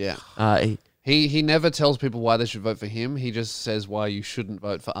 Yeah. He- He never tells people why they should vote for him. He just says why you shouldn't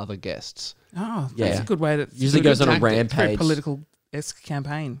vote for other guests. Oh, Yeah. that's a good way to. usually good goes on a tactic. very rampage. political-esque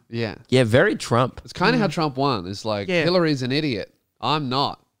campaign. Yeah. Yeah, very Trump. It's kind of how Trump won. It's like, Yeah. Hillary's an idiot. I'm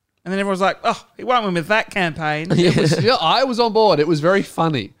not. And then everyone's like, "Oh, he won't win with that campaign." It was, yeah, I was on board. It was very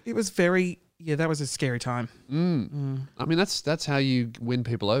funny. It was very. Yeah, that was a scary time. I mean, that's how you win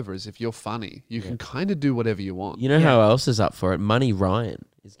people over is if you're funny. You can kind of do whatever you want. You know who else is up for it? Money Ryan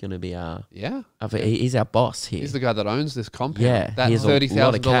is going to be Yeah. he's our boss here. He's the guy that owns this compound. Yeah, That he has a lot of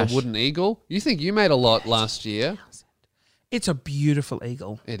 $30,000 cash. wooden eagle. You think you made a lot last year? It's a beautiful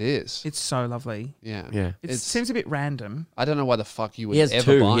eagle. It is. It's so lovely. Yeah. Yeah. It It's- seems a bit random. I don't know why the fuck you would He has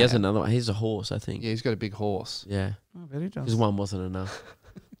ever two. buy He has it. another one. He's a horse, I think. Yeah, he's got a big horse. Yeah, Oh, but it because does. one wasn't enough.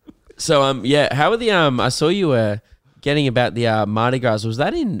 So yeah, how are the I saw you were getting about the Mardi Gras. Was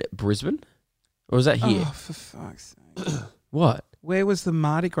that in Brisbane, or was that here? Oh, for fuck's sake! What? Where was the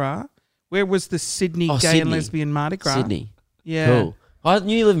Mardi Gras? Where was the Sydney Oh, gay Sydney. and lesbian Mardi Gras? Sydney. Yeah. Cool. I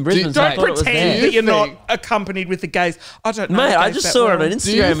knew you live in Brisbane, so I Don't thought it was pretend there. that you're think- not accompanied with the gays. I don't know. Mate, the I gays just that saw well. it on Do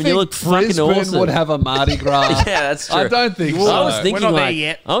Instagram, and you look fucking Brisbane awesome. would have a Mardi Gras? Yeah, that's true. I don't think so. I was We're thinking not there like,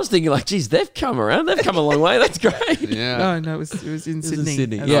 yet. I was thinking like, geez, they've come around. They've come a long way. That's great. Yeah. No, it was in was in Sydney.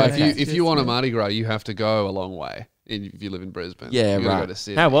 Sydney. As Yeah, I if you said, if you want a yeah. Mardi Gras, you have to go a long way. If you live in Brisbane, Yeah, you gotta right. Go to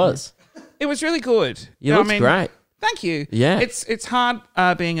Sydney. How was? It was really good. You know, looked great. Thank you. Yeah. It's hard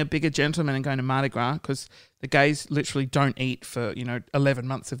being a bigger gentleman and going to Mardi Gras because the gays literally don't eat for 11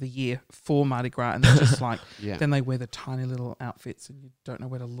 months of the year for Mardi Gras, and they're just like Yeah. then they wear the tiny little outfits and you don't know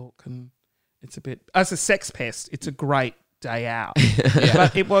where to look, and it's a bit as a sex pest. It's a great day out,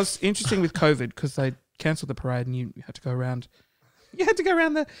 but it was interesting with COVID because they cancelled the parade and you had to go around. You had to go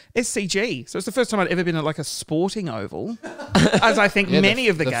around the SCG, so it's the first time I'd ever been at like a sporting oval, as I think Yeah, many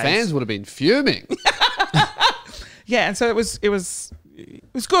of the gays. fans would have been fuming. Yeah, and so it was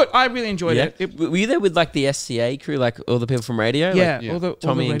good. I really enjoyed Yeah. it. Were you there with like the SCA crew, like all the people from radio? Yeah, Like, yeah. all the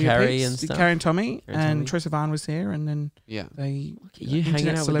Tommy all the and radio Carrie peeps, and stuff? Carrie and Tommy, Carrie and and Tommy. Teresa Van was there, and then Yeah. they you hanging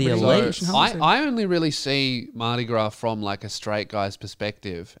internet out with the celebrities. elite. Christian So Hull was there. I only really see Mardi Gras from like a straight guy's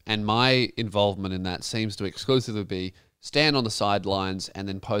perspective, and my involvement in that seems to exclusively be stand on the sidelines and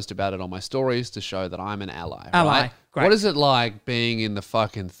then post about it on my stories to show that I'm an ally. Ally, Right? great. What is it like being in the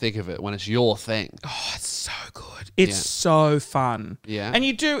fucking thick of it when it's your thing? Oh, it's so good. It's Yeah. so fun. Yeah. And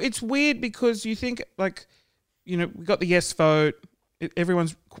it's weird because you think like, we got the yes vote.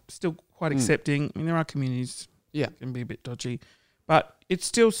 Everyone's still quite accepting. I mean, there are communities Yeah. that can be a bit dodgy, but it's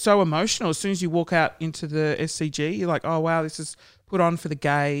still so emotional. As soon as you walk out into the SCG, you're like, oh, wow, this is put on for the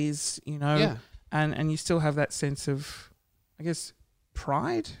gays, Yeah. and you still have that sense of, I guess,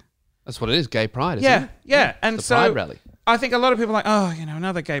 pride. That's what it is, gay pride, isn't it? Yeah. And The so pride rally. I think a lot of people are like, oh,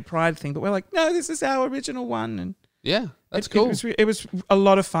 another gay pride thing. But we're like, no, this is our original one. And Yeah, that's it, cool. It was a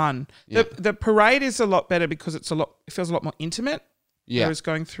lot of fun. Yeah. The parade is a lot better because it feels a lot more intimate. Yeah. Whereas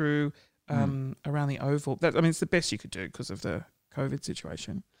going through around the Oval, it's the best you could do because of the COVID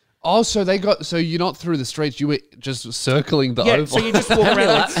situation. Oh, so you're not through the streets, you were just circling the oval. So you just walk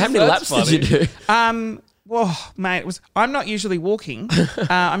around. How many laps did you do? Well, mate, I'm not usually walking.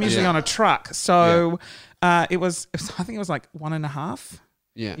 I'm usually on a truck. So I think it was like 1.5.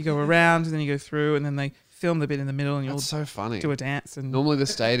 Yeah. You go around and then you go through and then they film the bit in the middle and you'll That's so funny. do a dance. And Normally the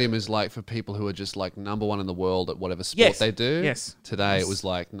stadium is like for people who are just like number one in the world at whatever sport Yes. they do. Yes. Today Yes. it was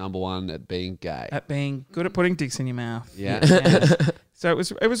like number one at being gay. at being good at putting dicks in your mouth. Yeah. So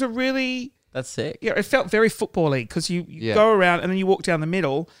it was a really That's sick. it felt very football-y because you Yeah. go around and then you walk down the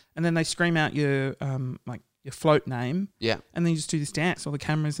middle and then they scream out your your float name Yeah. and then you just do this dance, all the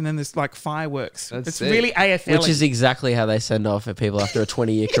cameras, and then there's like fireworks. That's it's sick. really AFL. Which is exactly how they send off at people after a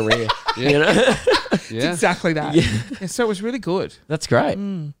 20-year career. Yeah. You know? Yeah. exactly that. Yeah, so it was really good. That's great.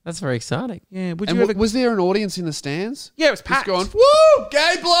 That's very exciting. Yeah. Would And you ever? was there an audience in the stands? Yeah, it was Just packed. going, woo,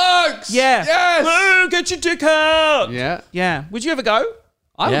 gay blokes. Yeah. Yes. Woo, get your dick out. Yeah. Yeah. Would you ever go?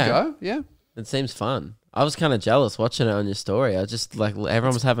 I Yeah. would go. Yeah. It seems fun. I was kind of jealous watching it on your story. I just like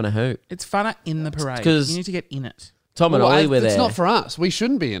everyone was having a hoot. It's funner in the parade. 'cause- You need to get in it. Tom and Ollie were it's there. not for us. We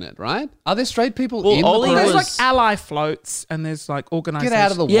shouldn't be in it, right? Are there straight people Well, in Ollie the parade? There's was- like ally floats and there's like organisations. Get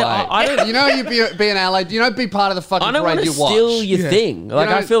out of the Yeah, way. I don't- You know, you be an ally. You don't be part of the fucking I don't want parade to you watch. steal your Yeah. thing. Like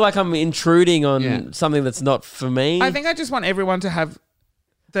know- I feel like I'm intruding on Yeah. something that's not for me. I think I just want everyone to have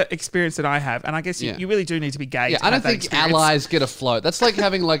the experience that I have, and I guess Yeah. you really do need to be gay. Yeah, to I don't have that think experience. allies get a float. That's like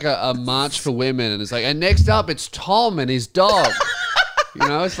having like a march for women, and it's like, and next up it's Tom and his dog. You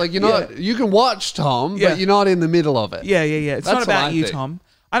know, it's like you're not. You can watch Tom, Yeah. but you're not in the middle of it. Yeah. It's That's not what about I you, think. Tom.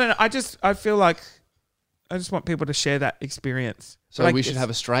 I don't know. I feel like I just want people to share that experience. So Like, we should it's- have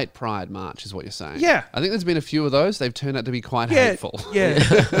a straight pride march, is what you're saying. Yeah. I think there's been a few of those. They've turned out to be quite Yeah, hateful. yeah,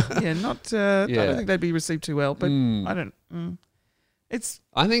 yeah. Not. I Yeah. don't think they'd be received too well, but I don't. It's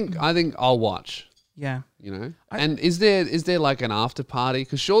I think I'll watch. yeah. You know, and is there like an after party?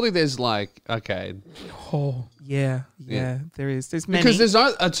 Because surely there's like Oh yeah. There is. There's many. because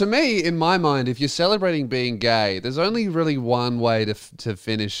there's to me in my mind, if you're celebrating being gay, there's only really one way to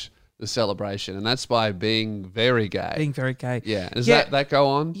finish the celebration, and that's by being very gay. being very gay. Yeah, does Yeah. that go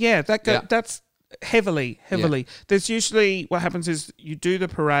on? Yeah, Yeah. that's heavily. There's usually what happens is you do the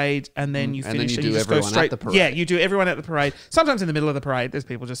parade and then you And then finish you and do you just go everyone at straight. the parade. Yeah, you do everyone at the parade. Sometimes in the middle of the parade, there's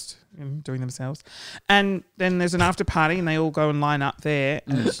people just doing themselves, and then there's an after party and they all go and line up there.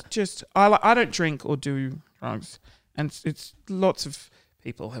 And it's just I don't drink or do drugs, and it's lots of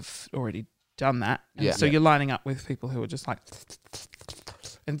people have already done that. And Yeah. so you're lining up with people who are just like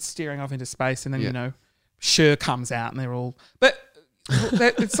and steering off into space, and then Yeah. Cher comes out and they're all but.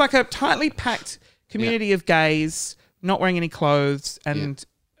 It's like a tightly packed community of gays not wearing any clothes, and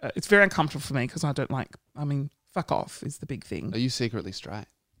it's very uncomfortable for me because I don't like. I mean, fuck off is the big thing. Are you secretly straight?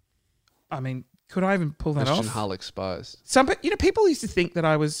 I mean, could I even pull that Christian off? Hull exposed. People used to think that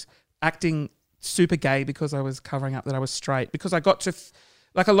I was acting super gay because I was covering up that I was straight because I got to.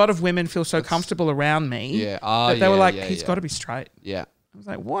 Like a lot of women feel so comfortable around me Yeah. that they were yeah, like, yeah, he's yeah. got to be straight. Yeah. I was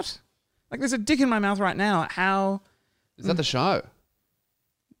like, what? Like, there's a dick in my mouth right now. How Is that the show?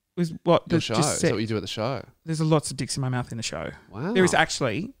 was what Your the show? just Is said? that what you do at the show? There's lots of dicks in my mouth in the show. Wow. There is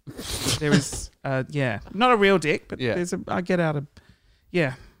actually, not a real dick, but Yeah. I get out of,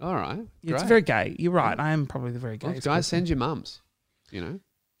 yeah. All right. Yeah, it's Great. very gay. You're right. I am probably the very Well, gayest. guys, person. send your mums. You know.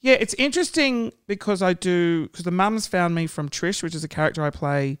 Yeah, it's interesting because the mums found me from Trish, which is a character I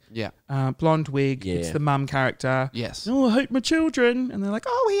play, Yeah. blonde wig. Yeah. It's the mum character. Yes. Oh, I hate my children. And they're like,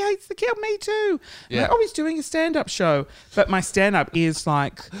 oh, he hates the kid, me too. And Yeah. like, oh, he's doing a stand-up show. But my stand-up is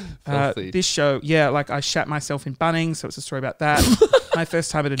like Filthy. this show. Yeah, like I shat myself in Bunnings, so it's a story about that. My first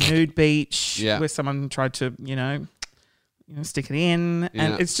time at a nude beach Yeah. where someone tried to, stick it in. Yeah.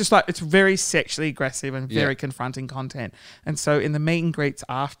 And it's just like, it's very sexually aggressive and very Yeah. confronting content. And so in the meet and greets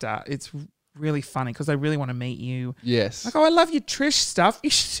after, it's really funny because they really want to meet you. Yes. Like, oh, I love your Trish stuff. You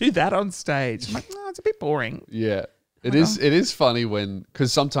should do that on stage. I'm like, no, it's a bit boring. Yeah. It is funny when,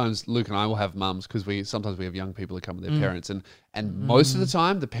 because sometimes Luke and I will have mums, because sometimes we have young people who come with their parents, and most of the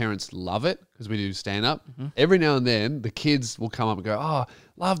time the parents love it because we do stand up. Every now and then the kids will come up and go, "Oh,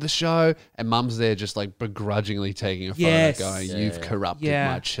 love the show," and mum's there just like begrudgingly taking a photo, Yes. going, Yeah, "You've yeah. corrupted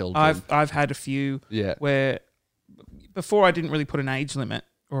my children." I've had a few where before I didn't really put an age limit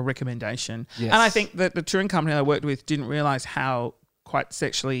or a recommendation, Yes. and I think that the touring company I worked with didn't realize how quite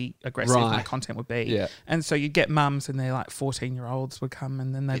sexually aggressive my Right. content would be. Yeah. And so you'd get mums and they're like 14-year-olds would come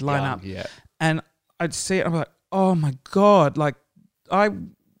and then they'd line young, up. yeah. And I'd see it. I'm like, oh my God. Like I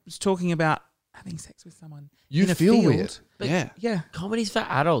was talking about having sex with someone. You in a feel field. weird. But- Yeah. Yeah. Comedy's for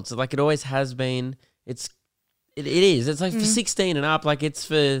adults. Like it always has been. It is. It's like for 16 and up. Like it's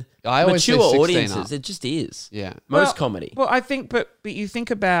for I always say mature 16 audiences. up. It just is. Yeah. Most Well- comedy. Well, I think, but you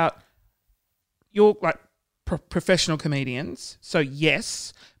think about your like professional comedians. So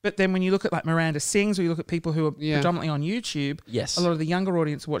yes, but then when you look at like Miranda Sings, or you look at people who are predominantly on YouTube, Yes. a lot of the younger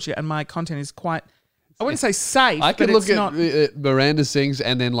audience watch it, and my content is quite. I wouldn't say safe. I but could look it's at not. Miranda Sings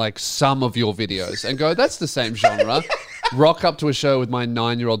and then like some of your videos and go, that's the same genre. Rock up to a show with my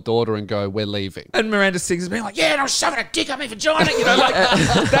 9-year-old daughter and go, we're leaving. And Miranda Sings is being like, yeah, and I was shoving a dick up my vagina. You know, like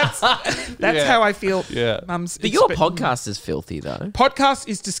that's how I feel. Yeah. Mums. But your podcast is filthy though. Podcast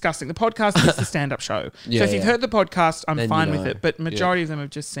is disgusting. The podcast is the stand-up show. Yeah, So if you've yeah. heard the podcast, I'm Then you fine know. with it. But majority of them have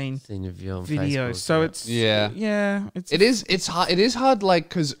just seen Seen your view on videos. Facebook, So yeah. it's Yeah. it's It is. It's hard. It is hard. Like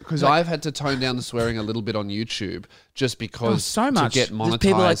because I've had to tone down the swearing a little bit on YouTube just because so much. to get There's monetized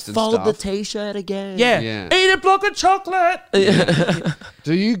people like and fold stuff. the t-shirt again. yeah. Yeah. Eat a block of chocolate.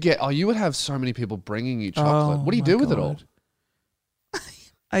 Do you get? Oh, you would have so many people bringing you chocolate. Oh What do you my do with it all? God.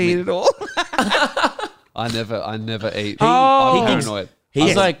 I eat it all. I never eat. Oh. I'm He thinks- paranoid.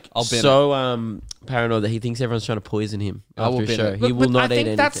 He's like I'll bin so paranoid that he thinks everyone's trying to poison him I will after a bin show. it. He will But not I eat think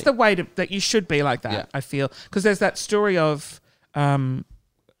anything. that's the way that you should be like that. Yeah. I feel because there's that story of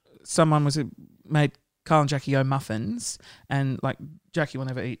someone made Carl and Jackie O muffins, and like Jackie will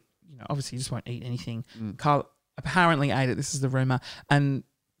never eat. You know, obviously, he just won't eat anything. Carl apparently ate it. This is the rumor, and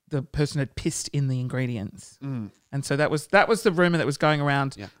the person had pissed in the ingredients, and so that was the rumor that was going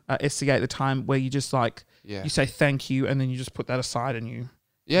around SCA at the time, where you just like Yeah. you say thank you, and then you just put that aside and you.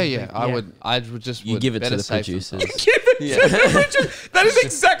 Yeah. I would just. You would give it to better the safe producers. than- That is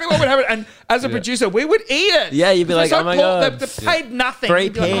exactly what would happen. And as a producer, we would eat it. Yeah, you'd be like, Just oh my Paul, God. They paid nothing. Free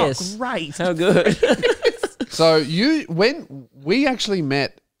You'd be like, Pierce. oh, great. How good. So when we actually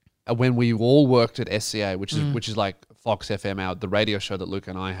met when we all worked at SCA, which is like Fox FM, the radio show that Luke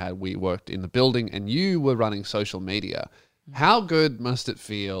and I had. We worked in the building, and you were running social media. How good must it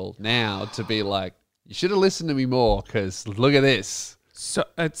feel now to be like, you should have listened to me more because look at this. So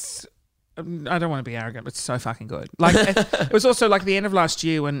it's. I don't want to be arrogant, but it's so fucking good. Like it was also like the end of last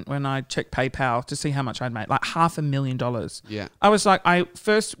year when I checked PayPal to see how much I'd made, like $500,000. Yeah. I was like, I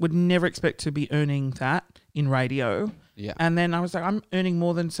first would never expect to be earning that in radio. Yeah. And then I was like, I'm earning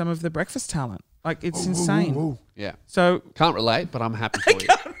more than some of the breakfast talent. Like it's insane. Yeah. So Can't relate, but I'm happy for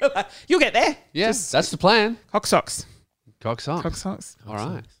you. you'll get there. Yes, that's the plan. Cock socks. Cock socks. Cock socks. All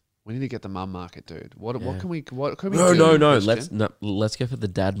right. We need to get the mum market, dude. What can we do? No. Christian? Let's go for the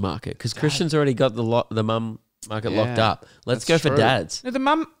dad market because Christian's already got the mum market locked Yeah, up. Let's that's go for true. dads. No, the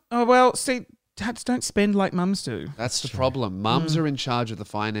mum. Oh well, see, dads don't spend like mums do. That's the problem. Mums are in charge of the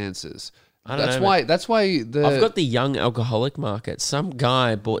finances. I don't That's know, why. That's why the. I've got the young alcoholic market. Some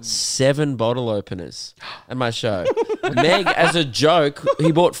guy bought 7 bottle openers at my show. Meg, as a joke,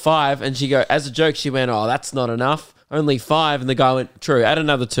 he bought 5, and as a joke, she went, "Oh, that's not enough. Only 5." And the guy went, "True, add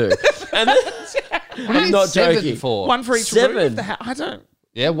another 2." And then, I'm not 7 joking. for. One for each 7. room. I don't.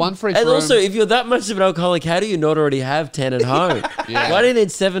 Yeah, one for each And room. also, if you're that much of an alcoholic, how do you not already have 10 at home? Yeah. Why do you need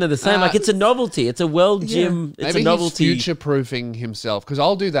 7 of the same? Like, it's a novelty. It's a world gym. It's Maybe a novelty. he's future-proofing himself because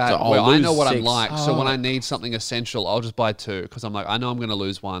I'll do that So I'll where I know lose what 6. I'm like. So when I need something essential, I'll just buy 2 because I'm like, I know I'm going to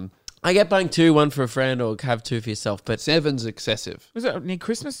lose 1. I get buying 2, 1 for a friend, or have 2 for yourself. But 7's excessive. Was it near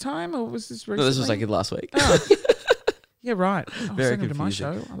Christmas time or was this recently? no, this was like last week. Yeah, right. I'll Very send them to my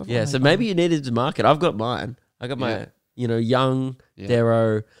show. confusing. I love Yeah, when so they maybe you needed to market. I've got mine. I got my, young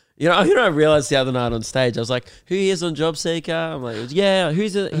Darrow. I realized the other night on stage, I was like, who here is on JobSeeker? I'm like, yeah, here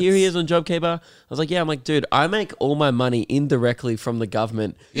he is on JobKeeper? I was like, yeah. I'm like, dude, I make all my money indirectly from the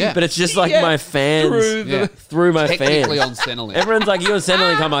government. Yeah. But it's just like Yeah. my fans through my Technically fans. on Centrelink. Everyone's like, you on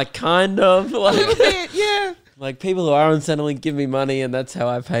Centrelink? I'm like, kind of. Like, Yeah. like people who are on Centrelink give me money, and that's how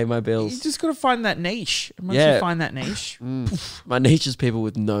I pay my You bills. just got to find that niche. And once Yeah. you find that niche, My niche is people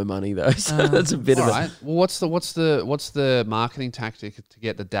with no money, though. So that's a bit All of right. Well, what's the marketing tactic to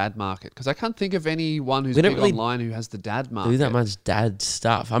get the dad market? Because I can't think of anyone who's We don't big really online who has the dad a market. do that much dad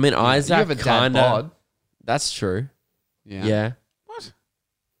stuff. I mean, You Isaac have a dad kind bod. of. That's true. Yeah. What?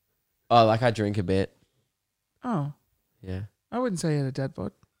 Oh, like I drink a bit. Oh, Yeah. I wouldn't say he had a dad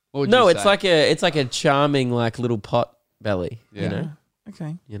bod. What would No, you it's say? like a charming like little pot belly. Yeah. You know.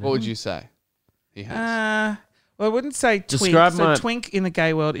 Okay. You know. What would you say? He has. Well, I wouldn't say twink. Describe So my- twink in the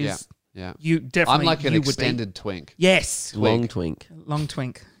gay world is Yeah. you definitely. I'm like an you would be. extended twink. Yes, Long twink. long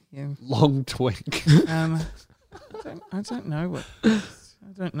twink. Yeah. Long twink. I don't know what. I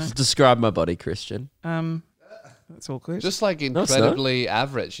don't know. Just describe my body, Christian. That's awkward. Just like No, it's incredibly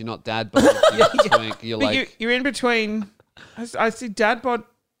average. You're not dad bod. You're not twink. You're but like. you're in between. I see dad bod.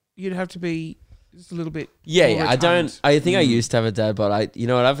 You'd have to be just a little bit. Yeah, more yeah. I don't. rotund. I think I used to have a dad bod. You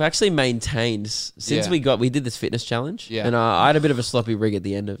know what? I've actually maintained since Yeah. we did this fitness challenge. Yeah. And I had a bit of a sloppy rig at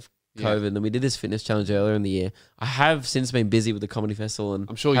the end of Yeah. COVID. And then we did this fitness challenge earlier in the year. I have since been busy with the comedy festival and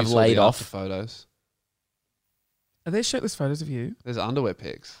I'm sure you have saw laid the off. after photos. Are there shirtless photos of you? There's underwear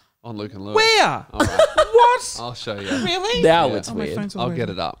pics on Luke and Lewis. Where? All right. What? I'll show you. Really? Now Yeah. it's Oh, my weird. phone's all I'll weird. get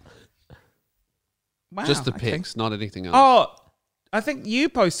it up. Wow. Just the okay. pics, not anything else. Oh, I think you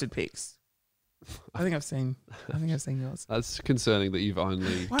posted pics. I think I've seen yours. That's concerning that you've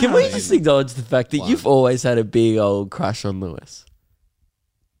only. Wow. Can we just acknowledge the fact that Wow. you've always had a big old crush on Lewis?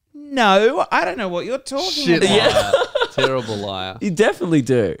 No, I don't know what you're talking Shit about. liar. Terrible liar. You definitely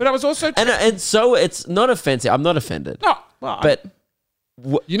do. But I was also And so it's not offensive. I'm not offended. no. Well, But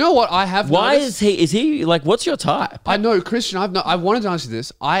You know what I have why noticed? is he like? What's your type? I know, Christian. I wanted to ask you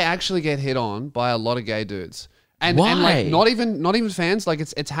this. I actually get hit on by a lot of gay dudes, and like Why? not even fans. Like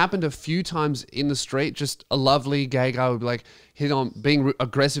it's happened a few times in the street. Just a lovely gay guy would be like hit on, being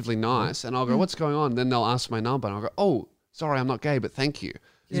aggressively nice, and I'll go, "What's going on?" Then they'll ask my number, and I'll go, "Oh, sorry, I'm not gay, but thank you."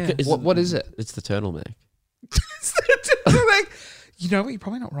 yeah. What is it? It's the turtleneck. Like, you know what? You're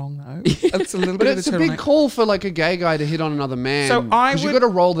probably not wrong though. It's a little But bit it's of a a big turtleneck. call for like a gay guy to hit on another man. So I 'cause you would- got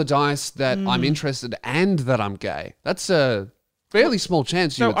to roll the dice that I'm interested and that I'm gay. That's a fairly small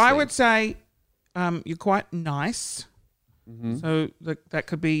chance. So I think. would say you're quite nice. Mm-hmm. So that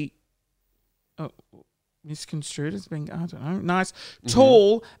could be misconstrued as being, I don't know, nice,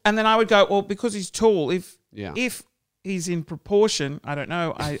 tall, and then I would go, well, because he's tall, if Yeah. he's in proportion, I don't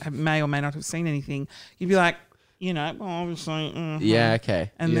know, I may or may not have seen anything, you'd be like, you know, well, obviously, Yeah.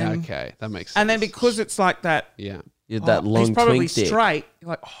 Okay. and yeah, then okay, that makes sense. and then because it's like that, yeah. You had that long he's probably twink dick. straight. You're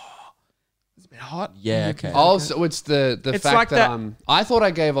like, oh, it's a bit hot. Yeah, You'd be okay. like, Oh, so it's the It's fact like that, that- I thought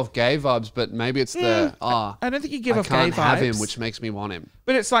I gave off gay vibes, but maybe it's the I don't think you give I off gay can't vibes, have him, which makes me want him.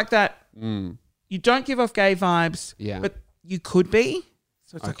 but it's like that. You don't give off gay vibes, Yeah. but you could be.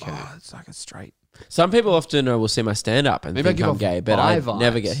 So it's Okay. like, oh, it's like a straight. Some people often will see my stand up and Maybe I think give I'm off gay, but I bi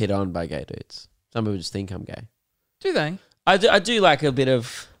never vibes. get hit on by gay dudes. Some people just think I'm gay. Do they? I do like a bit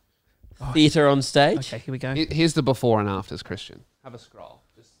of theatre on stage. Okay, here we go. Here's the before and afters, Christian. Have a scroll.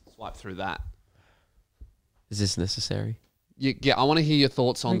 Just swipe through that. Is this necessary? Yeah, I want to hear your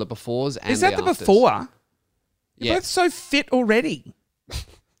thoughts on the befores and Is that the afters. before? You're Yeah. both so fit already.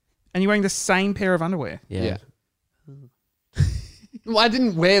 And you're wearing the same pair of underwear. Yeah. Well, I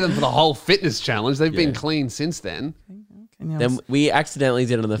didn't wear them for the whole fitness challenge. They've been Yeah. clean since then. Okay, now Then we accidentally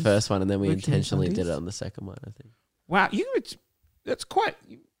did it on the first one, and then we Looking at intentionally did undies? it on the second one. I think. wow, that's quite.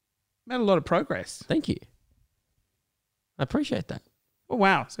 You made a lot of progress. Thank you. I appreciate that. Oh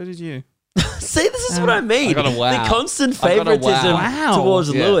wow, so did you. See, this is what I mean. I got a wow. The constant I got a favoritism wow. towards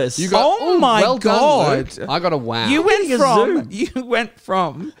Yeah. Lewis. You got, Oh my well done, God. Luke. I got a wow. You went getting a from. zoom. You went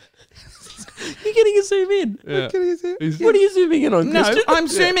from. You're getting a zoom in. Yeah. What are you zooming in on, No, Christian? I'm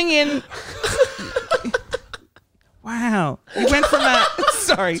zooming in. Wow, you went from that.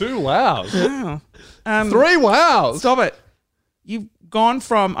 Sorry. 2 wows. Wow. 3 wows. Stop it. You've gone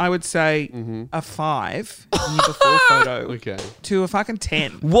from, I would say, a 5 in your before photo Okay. to a fucking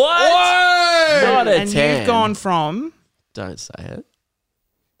 10. What? Not a And 10. you've gone from. Don't say it.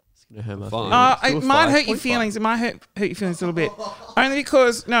 It's gonna hurt my Fine. feelings. It might hurt 5.5. your feelings. It might hurt your feelings a little bit. Only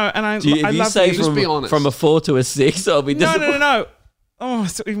because, no, and I Do you, if you love say you. Just be from, honest. from a 4 to a 6, I'll be No, disappointed. no. Oh,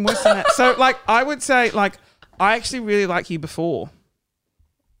 it's even worse than that. So, like, I would say, like, I actually really like you before.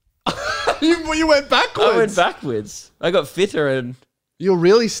 You went backwards. I went backwards. I got fitter and You're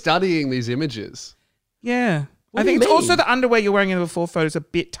really studying these images. Yeah. What I do think you it's also mean? the underwear you're wearing in the before photo is a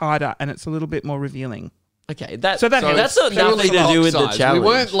bit tighter and it's a little bit more revealing. okay. That, So that that's helps. not Purely nothing to do with the cock size. challenge. We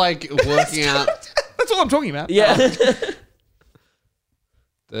weren't like working out That's all I'm talking about. Yeah.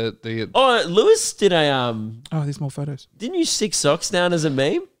 the. Oh, Lewis did a Oh, there's more photos. Didn't you stick socks down as a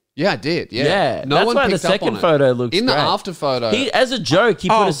meme? Yeah, I did. Yeah. Yeah, No that's one why the picked up second on it. photo looks in the great. after photo. He, as a joke, he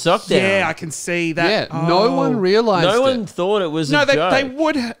put a sock down. Yeah, I can see that. yeah. No one realized. No one it. thought it was No, a they joke.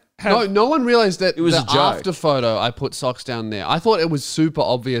 would have. No one realized that It was the a joke. after photo I put socks down there. I thought it was super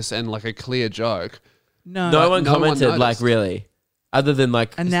obvious and like a clear joke. No. No one no one commented, like, noticed. really. Other than,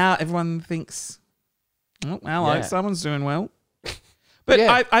 like... And now everyone thinks, oh, hello, Yeah. someone's doing well. But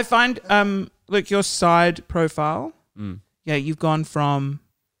Yeah. I find, look, your side profile, Mm. yeah, you've gone from,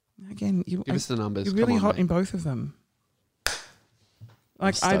 again, Give us the numbers. you're Come really on, hot mate. in both of them. I'm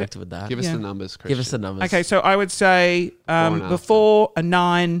Like stoked with that. Give us Yeah. the numbers, Christian. Give us the numbers. Okay, so I would say and before a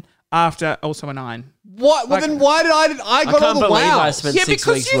 9, after also a 9. What? Well, Like- then why did I I got all can't the believe I wows? spent Yeah, 6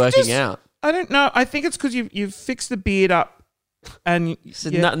 because weeks you've working just- out. I don't know. I think it's because you've fixed the beard up, and So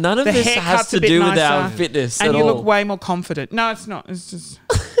yeah, none of the this haircut's has a to bit do with our nicer, fitness and at you all. look way more confident. No, it's not. It's just,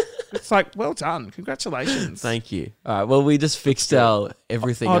 it's like, well done, congratulations. Thank you. All right. Well, we just fixed our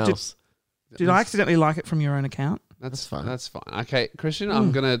everything Oh, did- else. Did I accidentally like it from your own account? That's fine. fine. That's fine. Okay, Christian,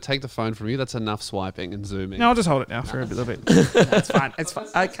 I'm gonna take the phone from you. That's enough swiping and zooming. No, I'll just hold it now for a little bit. It's fine. It's fine.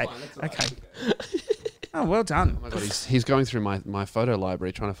 Okay. Okay. Oh, well done. Oh my God, he's going through my photo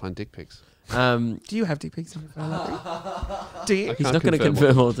library trying to find dick pics. Do you have dick pics in your phone library? Do you? He's Can't not going to confirm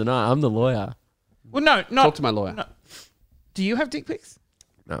confirm all tonight. I'm the lawyer. Well, no, not. Talk to my lawyer. No. Do you have dick pics?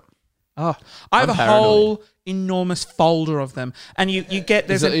 No. Oh, I have I'm a paranoid. whole enormous folder of them, and you get Is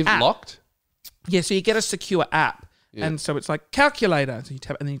there's it an even app. locked? Yeah, so you get a secure app, Yeah. and so it's like calculator. So you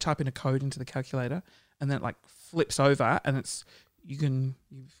tap, and then you type in a code into the calculator, and then it like flips over, and it's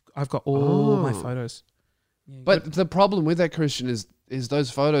I've got all my Oh. photos. Yeah, you But the problem with that, Christian, is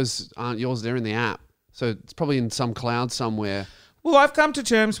those photos aren't yours. They're in the app, so it's probably in some cloud somewhere. well, I've come to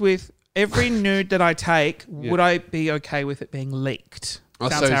terms with every nude that I take. Would I be okay with it being leaked? Oh,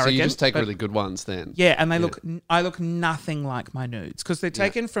 Sounds so you arrogant, just take but- really good ones then. Yeah, and they Yeah. look. I look nothing like my nudes because they're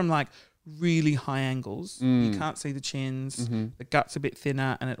taken from like really high angles. Mm. You can't see the chins. Mm-hmm. The gut's a bit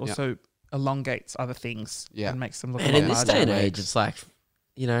thinner, and it also elongates other things Yeah. and makes them look. And a in lot this larger. day and legs. age, it's like,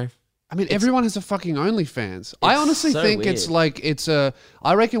 you know, I mean, everyone has a fucking OnlyFans. I honestly so think it's weird. like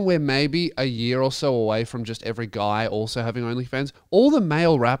I reckon we're maybe a year or so away from just every guy also having OnlyFans. All the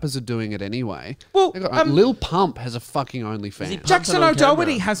male rappers are doing it anyway. Well, They got- Lil Pump has a fucking OnlyFans. Jackson Pumping on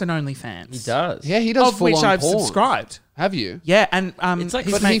O'Doherty camera. has an OnlyFans. he does. Yeah, he does Of which full-on I've porn. subscribed. Have you? Yeah, and It's like-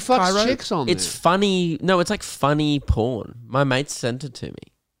 his But mate he fucks Cairo- chicks on It's there. funny. No, it's like funny porn. My mate sent it to me.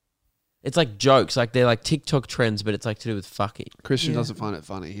 It's like jokes. Like they're like TikTok trends, but it's like to do with fucking. Christian Yeah. doesn't find it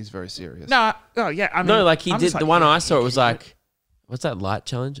funny. He's very serious. No, oh yeah. I mean, No, like he I'm did. just The like, one yeah, I saw, it you was can do like, what's that light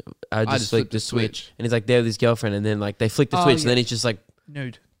challenge? I just just flicked flicked the the switch. switch. And he's like there with his girlfriend, and then like they flick the Oh, switch, yeah. and then he's just like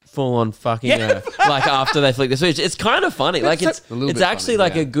nude. full on fucking Yeah. her. Like after they flick the switch. It's kind of funny. Like That's it's a little it's bit actually funny,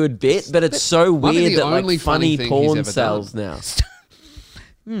 like yeah. a good bit, but it's so Might be weird the that only like funny funny thing he's porn ever sells done. now.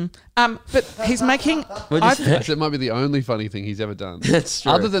 But he's making. What'd you I've- say? I said it might be the only funny thing he's ever done. That's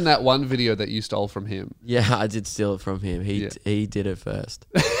true. Other than that one video that you stole from him. Yeah, I did steal it from him. He did it first.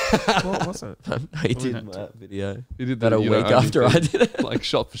 What was it? He did didn't. my video He did about a week after I did it. like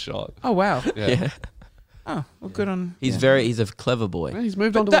shot for shot. Oh wow. Yeah. Yeah. Oh well, good on. He's a clever boy. Well, he's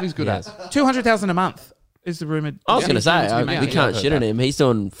moved on to that- what he's good Yes. at. 200,000 a month is the rumored. I was Yeah. going to say, It's gonna be we made. can't heard shit on that. him. He's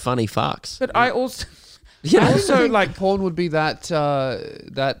doing funny fucks. But I also. Yeah. I also like. Porn would be that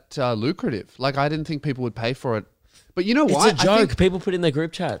lucrative. Like I didn't think people would pay for it. But you know It's why? a joke. People put in their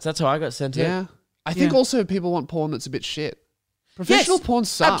group chats. That's how I got sent it. Yeah. I think Yeah. also people want porn that's a bit shit. Professional Yes, porn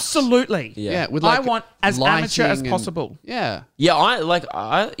sucks. Absolutely. Yeah. Yeah, with I like want as amateur as lighting and- possible. Yeah. Yeah,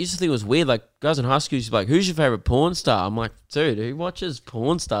 I used to think it was weird. Like guys in high school used to be like, "Who's your favorite porn star?" I'm like, "Dude, who watches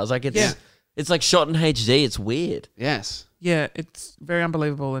porn stars?" Like Yeah. it's like shot in HD. It's weird. Yes. Yeah, it's very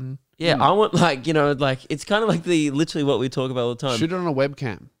unbelievable and. Yeah, I want like it's kind of like literally what we talk about all the time. Shoot it on a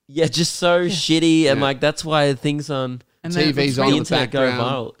webcam. Yeah, just so shitty, and Yeah. like that's why things on. And then TV's it's on real- in the internet go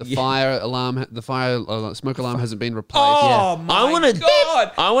background. viral. The Yeah. fire alarm, smoke alarm hasn't been replaced. Oh Yeah. my I wanna-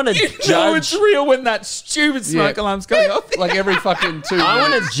 god! I want to You know judge. it's real when that stupid smoke Yeah. alarm's going off. Like every fucking 2 I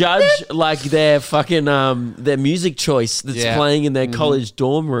want minutes. to judge like their fucking their music choice that's Yeah. playing in their college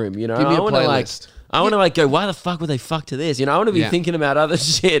dorm room. You know, Give me a I want to playlist. go. Why the fuck would they fuck to this? You know, I want to be Yeah. thinking about other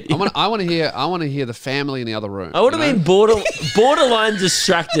shit. I want to hear the family in the other room. I would have you know? been borderline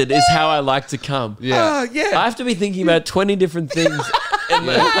distracted. Is how I like to come. Yeah. yeah. I have to be thinking about 20 different things, and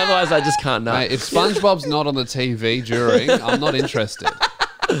otherwise I just can't know. Mate, if SpongeBob's not on the TV during, I'm not interested.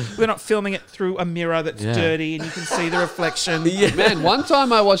 We're not filming it through a mirror that's Yeah. dirty and you can see the reflection. Man, one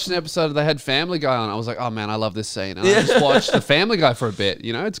time I watched an episode they had Family Guy on. I was like, oh man, I love this scene. And I just watched the Family Guy for a bit.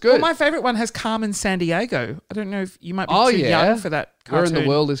 You know, it's good. Well, my favorite one has Carmen Sandiego. I don't know if you might be Oh, too yeah. young for that Where cartoon. in the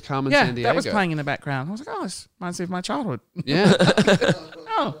world is Carmen Yeah, Sandiego? that was playing in the background. I was like, oh, this reminds me of my childhood. Yeah.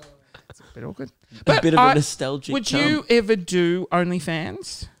 Oh, it's a bit awkward. a bit of a nostalgic. Would charm. you ever do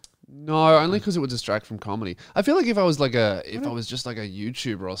OnlyFans? No, only because it would distract from comedy. I feel like if I was just like a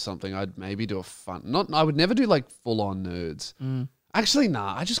YouTuber or something, I'd maybe do a fun. I would never do like full on nudes. Actually,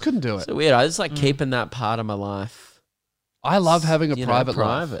 nah, I just couldn't do it. So weird. I just like keeping that part of my life. I love having a You know, private life.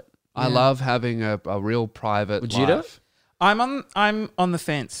 private. I love having a real private Would life. you do it? I'm on the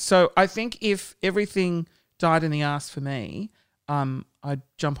fence. So I think if everything died in the ass for me, I'd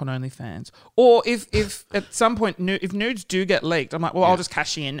jump on OnlyFans. Or if at some point if nudes do get leaked, I'm like, well, I'll just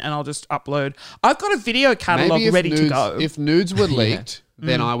cash in and I'll just upload. I've got a video catalog Maybe if ready nudes, to go. If nudes were leaked,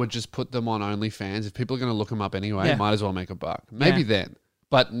 then I would just put them on OnlyFans. If people are going to look them up anyway, Yeah. might as well make a buck. Maybe Yeah. then.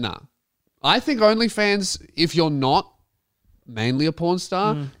 But nah. I think OnlyFans, if you're not mainly a porn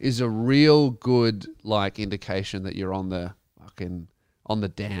star, is a real good like indication that you're on the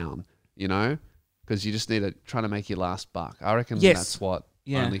down, you know? Because you just need to try to make your last buck. I reckon Yes. that's what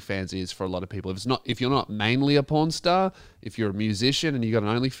Yeah. OnlyFans is for a lot of people. If you're not mainly a porn star, if you're a musician and you got an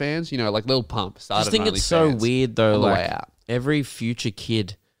OnlyFans, you know, like Lil Pump I started just think an it's so OnlyFans weird though. on the way Like out. every future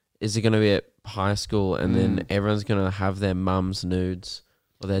kid is going to be at high school, and then everyone's going to have their mum's nudes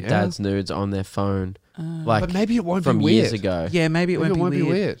or their Yeah. dad's nudes on their phone, like But maybe it won't from be years weird. ago. yeah, maybe it Maybe won't be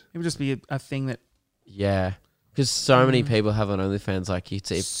weird. It would just be a thing that Yeah, because so many people have on OnlyFans. Like you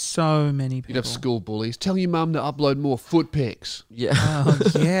see, so many You'd people. have school bullies. Tell your mum to upload more foot pics. yeah, Oh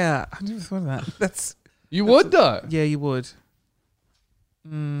yeah, I never thought of that. That's You would though. yeah, you would.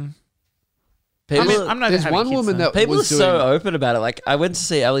 people. I'm not There's having one kids, woman though. that People are was doing. so open about it. Like I went to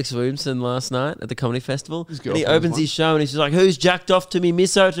see Alex Williamson last night at the comedy festival. His And he girlfriend opens was his show and he's just like, "Who's jacked off to me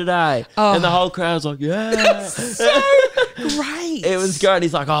misso today?" And the whole crowd's like, "Yeah." Great. It was great.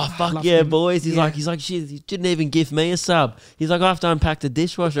 He's like, "Oh fuck love yeah, him. boys." He's Yeah. like, "Shit, you didn't even give me a sub." He's like, "I have to unpack the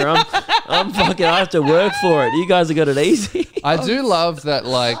dishwasher. I have to work for it. You guys have got it easy." I do love that.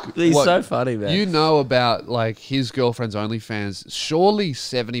 Like He's what so funny, man. You know about like his girlfriend's OnlyFans. Surely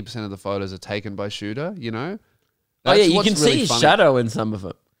 70% of the photos are taken by Shooter. You know. Oh yeah, That's you what's can see really his funny. shadow in some of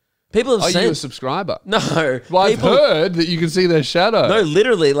them. People have Are seen. you a subscriber? No, Well, I've people- heard that you can see their shadow. No,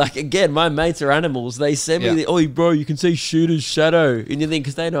 literally, like again, my mates are animals. They send Yeah. me, "Oh, bro, you can see Shooter's shadow," and you think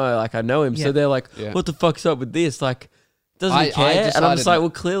because they know, like, I know him, Yeah. so they're like, Yeah. "What the fuck's up with this?" Like, doesn't I he care? And I'm decided- just like, "Well,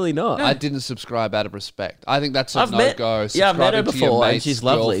 clearly not." I didn't subscribe out of respect. I think that's a I've met- no-go. yeah, I've met her Subscribing to your before, and mate's she's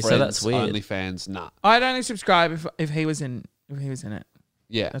lovely, so girlfriend's that's weird. OnlyFans, nah. I'd only subscribe if he was in it.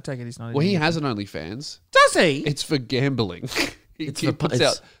 Yeah. I take it he's not. Well, in he it. has an OnlyFans. Does he? It's for gambling. he It's he for puts it's-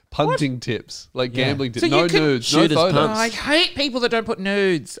 out punting tips, like Yeah. gambling tips. So No you can nudes, no shoot his photos. punts. I hate people that don't put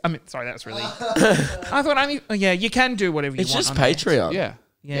nudes. I mean, sorry, that's really. I thought only. Oh, yeah, you can do whatever you It's want. just on there. Patreon. Yeah.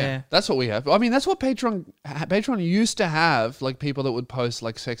 Yeah. That's what we have. I mean, that's what Patreon used to have, like people that would post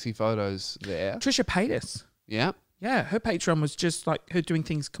like sexy photos there. Trisha Paytas. Yeah. Yeah, her Patreon was just like her doing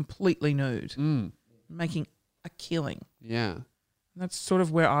things completely nude, Mm. making a killing. Yeah. That's sort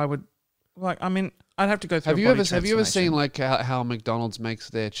of where I would like. I mean, I'd have to go through. Have a you body ever seen transformation. like how McDonald's makes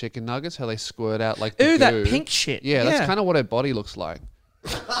their chicken nuggets? How they squirt out like the Ooh, that goo? pink shit. Yeah, that's kind of what her body looks like.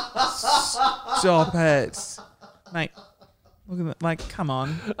 Stop it, mate. Look at that. Like, come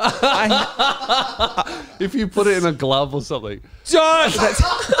on. If you put it in a glove or something. Don't.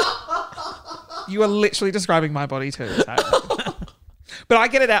 You are literally describing my body too. So. But I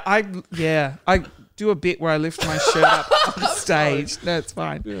get it out. I do a bit where I lift my shirt up on stage. No, it's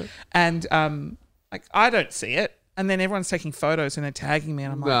fine. Yeah. And like I don't see it, and then everyone's taking photos and they're tagging me,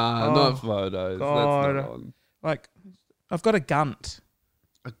 and I'm like, Nah, oh, not photos. God. That's not on. like I've got a gunt.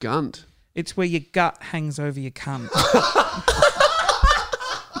 A gunt. It's where your gut hangs over your cunt.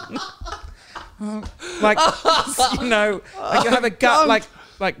 Like, you know, like you have a gut,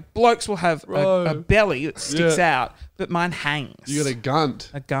 like blokes will have a belly that sticks out, but mine hangs. You got a gunt.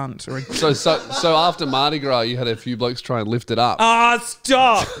 a gunt or a. So after Mardi Gras, you had a few blokes try and lift it up. Ah,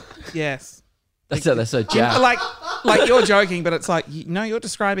 stop. Yes. That's so they're so jacked. Like you're joking, but it's like, you're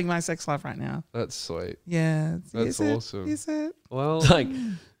describing my sex life right now. That's sweet. Yeah. That's awesome. Is it? Well, Like,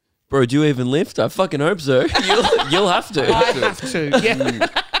 bro, do you even lift? I fucking hope so. You'll have to. I have to. Yeah.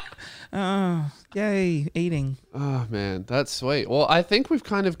 Oh, yay, eating. oh man, that's sweet. Well, I think we've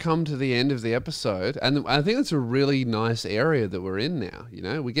kind of come to the end of the episode, and I think it's a really nice area that we're in now. You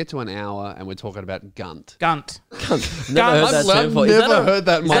know, we get to an hour and we're talking about gunt. Gunt. Never heard I've that term before. Is never that a- heard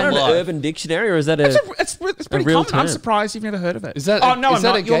that in Is my that an life. Urban Dictionary or is that a? It's pretty real common. I'm term. surprised you've never heard of it. Is that Oh a- no, is I'm that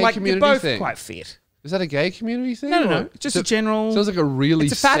not. a You're gay like community you're both thing? quite fit. Is that a gay community thing? No, no, or- no. Just a general. Sounds like a really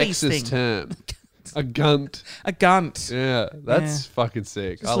It's a fatties sexist thing. term. A gunt. A gunt. Yeah, that's Yeah. fucking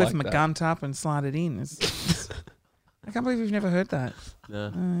sick. Just I lift like my that. gunt up and slide it in. I can't believe you've never heard that.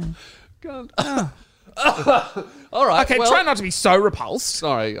 No. Gunt. All right. Okay, well, try not to be so repulsed.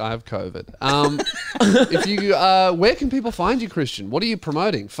 Sorry, I have COVID. If you, where can people find you, Christian? What are you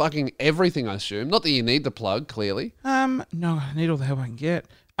promoting? Fucking everything, I assume. Not that you need the plug, clearly. No, I need all the help I can get.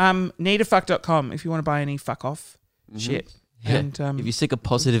 Needafuck.com if you want to buy any fuck off shit. And If you're sick of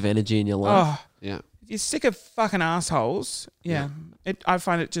positive energy in your life. oh, Yeah. if you're sick of fucking assholes, I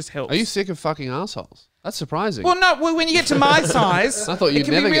find it just helps. Are you sick of fucking assholes? That's surprising. Well, no. Well, when you get to my size, I thought you'd it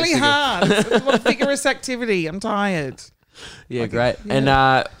can never be get really sick of- hard. It's a lot of vigorous activity. I'm tired. Yeah, great.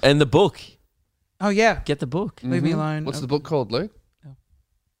 And the book. Oh yeah, Get the book. leave me alone. What's the book called, Luke?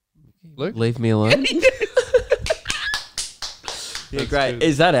 Luke? Leave me alone. Yeah, great.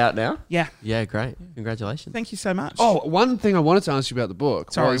 Is that out now? Yeah. Yeah, great. Congratulations. Thank you so much. Oh, one thing I wanted to ask you about the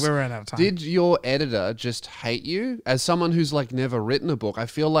book. sorry, was, we're running out of time. Did your editor just hate you? As someone who's like never written a book, I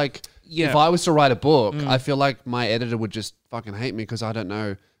feel like Yeah. if I was to write a book, I feel like my editor would just fucking hate me because I don't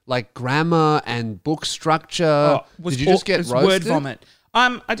know like grammar and book structure. Did you just get it's roasted? word vomit?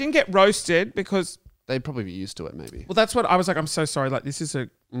 I didn't get roasted because They'd probably be used to it, maybe. well, that's what I was like. I'm so sorry. Like this is a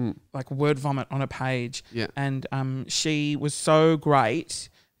like word vomit on a page. Yeah. And she was so great.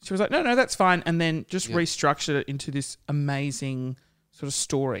 She was like, no, that's fine, and then just restructured it into this amazing sort of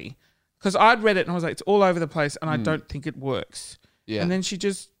story. Because I'd read it and I was like, it's all over the place, and I don't think it works. Yeah. And then she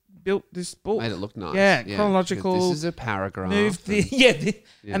just built this book. Made it look nice. Yeah, chronological. This is a paragraph. Moved the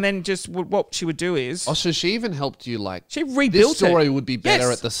and then just what she would do is Oh, so she even helped you like she rebuilt this story it. would be better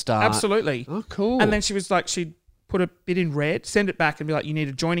Yes, at the start. Absolutely. Oh, cool. And then she was like, she'd put a bit in red, send it back, and be like, you need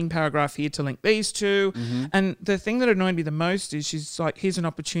a joining paragraph here to link these two. And the thing that annoyed me the most is she's like, here's an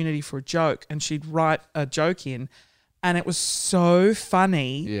opportunity for a joke, and she'd write a joke in, and it was so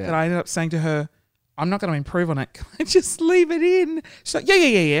funny that I ended up saying to her, I'm not going to improve on it. Can I just leave it in? She's like,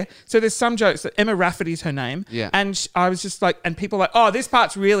 yeah. So there's some jokes that Emma Rafferty's her name. Yeah. And I was just like, and people are like, oh, this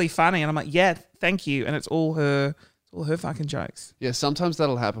part's really funny. And I'm like, yeah, thank you. And it's all her fucking jokes. Yeah, sometimes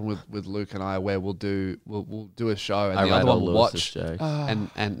that'll happen with Luke and I, where we'll do a show and I the write other all one will Lewis's watch, jokes.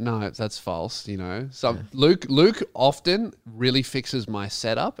 and no, that's false. You know, Luke often really fixes my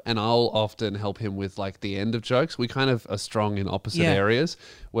setup, and I'll often help him with like the end of jokes. We kind of are strong in opposite Yeah. areas,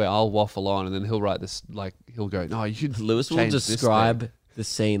 where I'll waffle on, and then he'll write this like he'll go, no, you should. Lewis will change this describe thing." the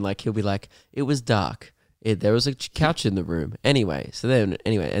scene like he'll be like, it was dark. There was a couch in the room. Anyway,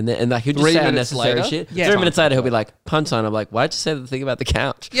 and like he'll just 3 say minutes unnecessary later? shit. Yeah. 3 minutes later, he'll be like, punchline. I'm like, why'd you say the thing about the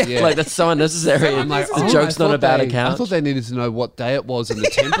couch? Yeah. Like that's so unnecessary. I'm like, the oh, joke's I not thought about a I couch. thought they needed to know what day it was and the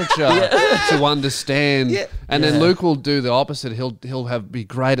temperature to understand. Yeah. And then Luke will do the opposite. He'll be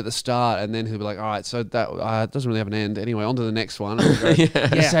great at the start, and then he'll be like, all right, so that doesn't really have an end. Anyway, on to the next one. And we'll go,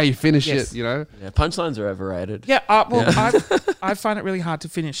 That's how you finish Yes. it, you know? Yeah, punchlines are overrated. Yeah. I find it really hard to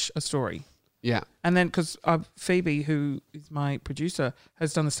finish a story. Yeah. And then because Phoebe, who is my producer,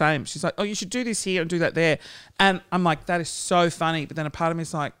 has done the same. She's like, oh, you should do this here and do that there. And I'm like, that is so funny. But then a part of me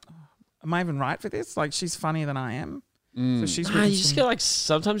is like, oh, am I even right for this? Like, she's funnier than I am. So she's You written just some- feel like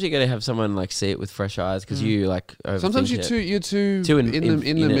sometimes you got to have someone like see it with fresh eyes because you like Sometimes overthink you're it. too in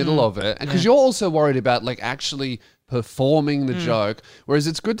the middle of it. And because you're also worried about like actually performing the joke, whereas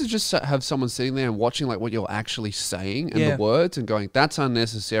it's good to just have someone sitting there and watching like what you're actually saying and Yeah. the words and going, that's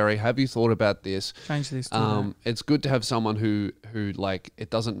unnecessary. Have you thought about this? change this. Do that. It's good to have someone who like it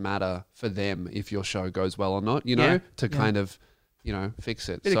doesn't matter for them if your show goes well or not, you know, Yeah. to kind of, you know, fix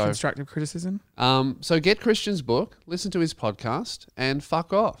it. Bit of So, constructive criticism. so get Christian's book, listen to his podcast, and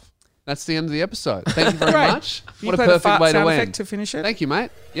fuck off. That's the end of the episode. Thank you very Great. much. Can you What a play the perfect fart way to sound end. effect to finish it? Thank you,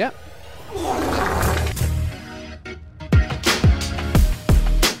 mate. Yeah.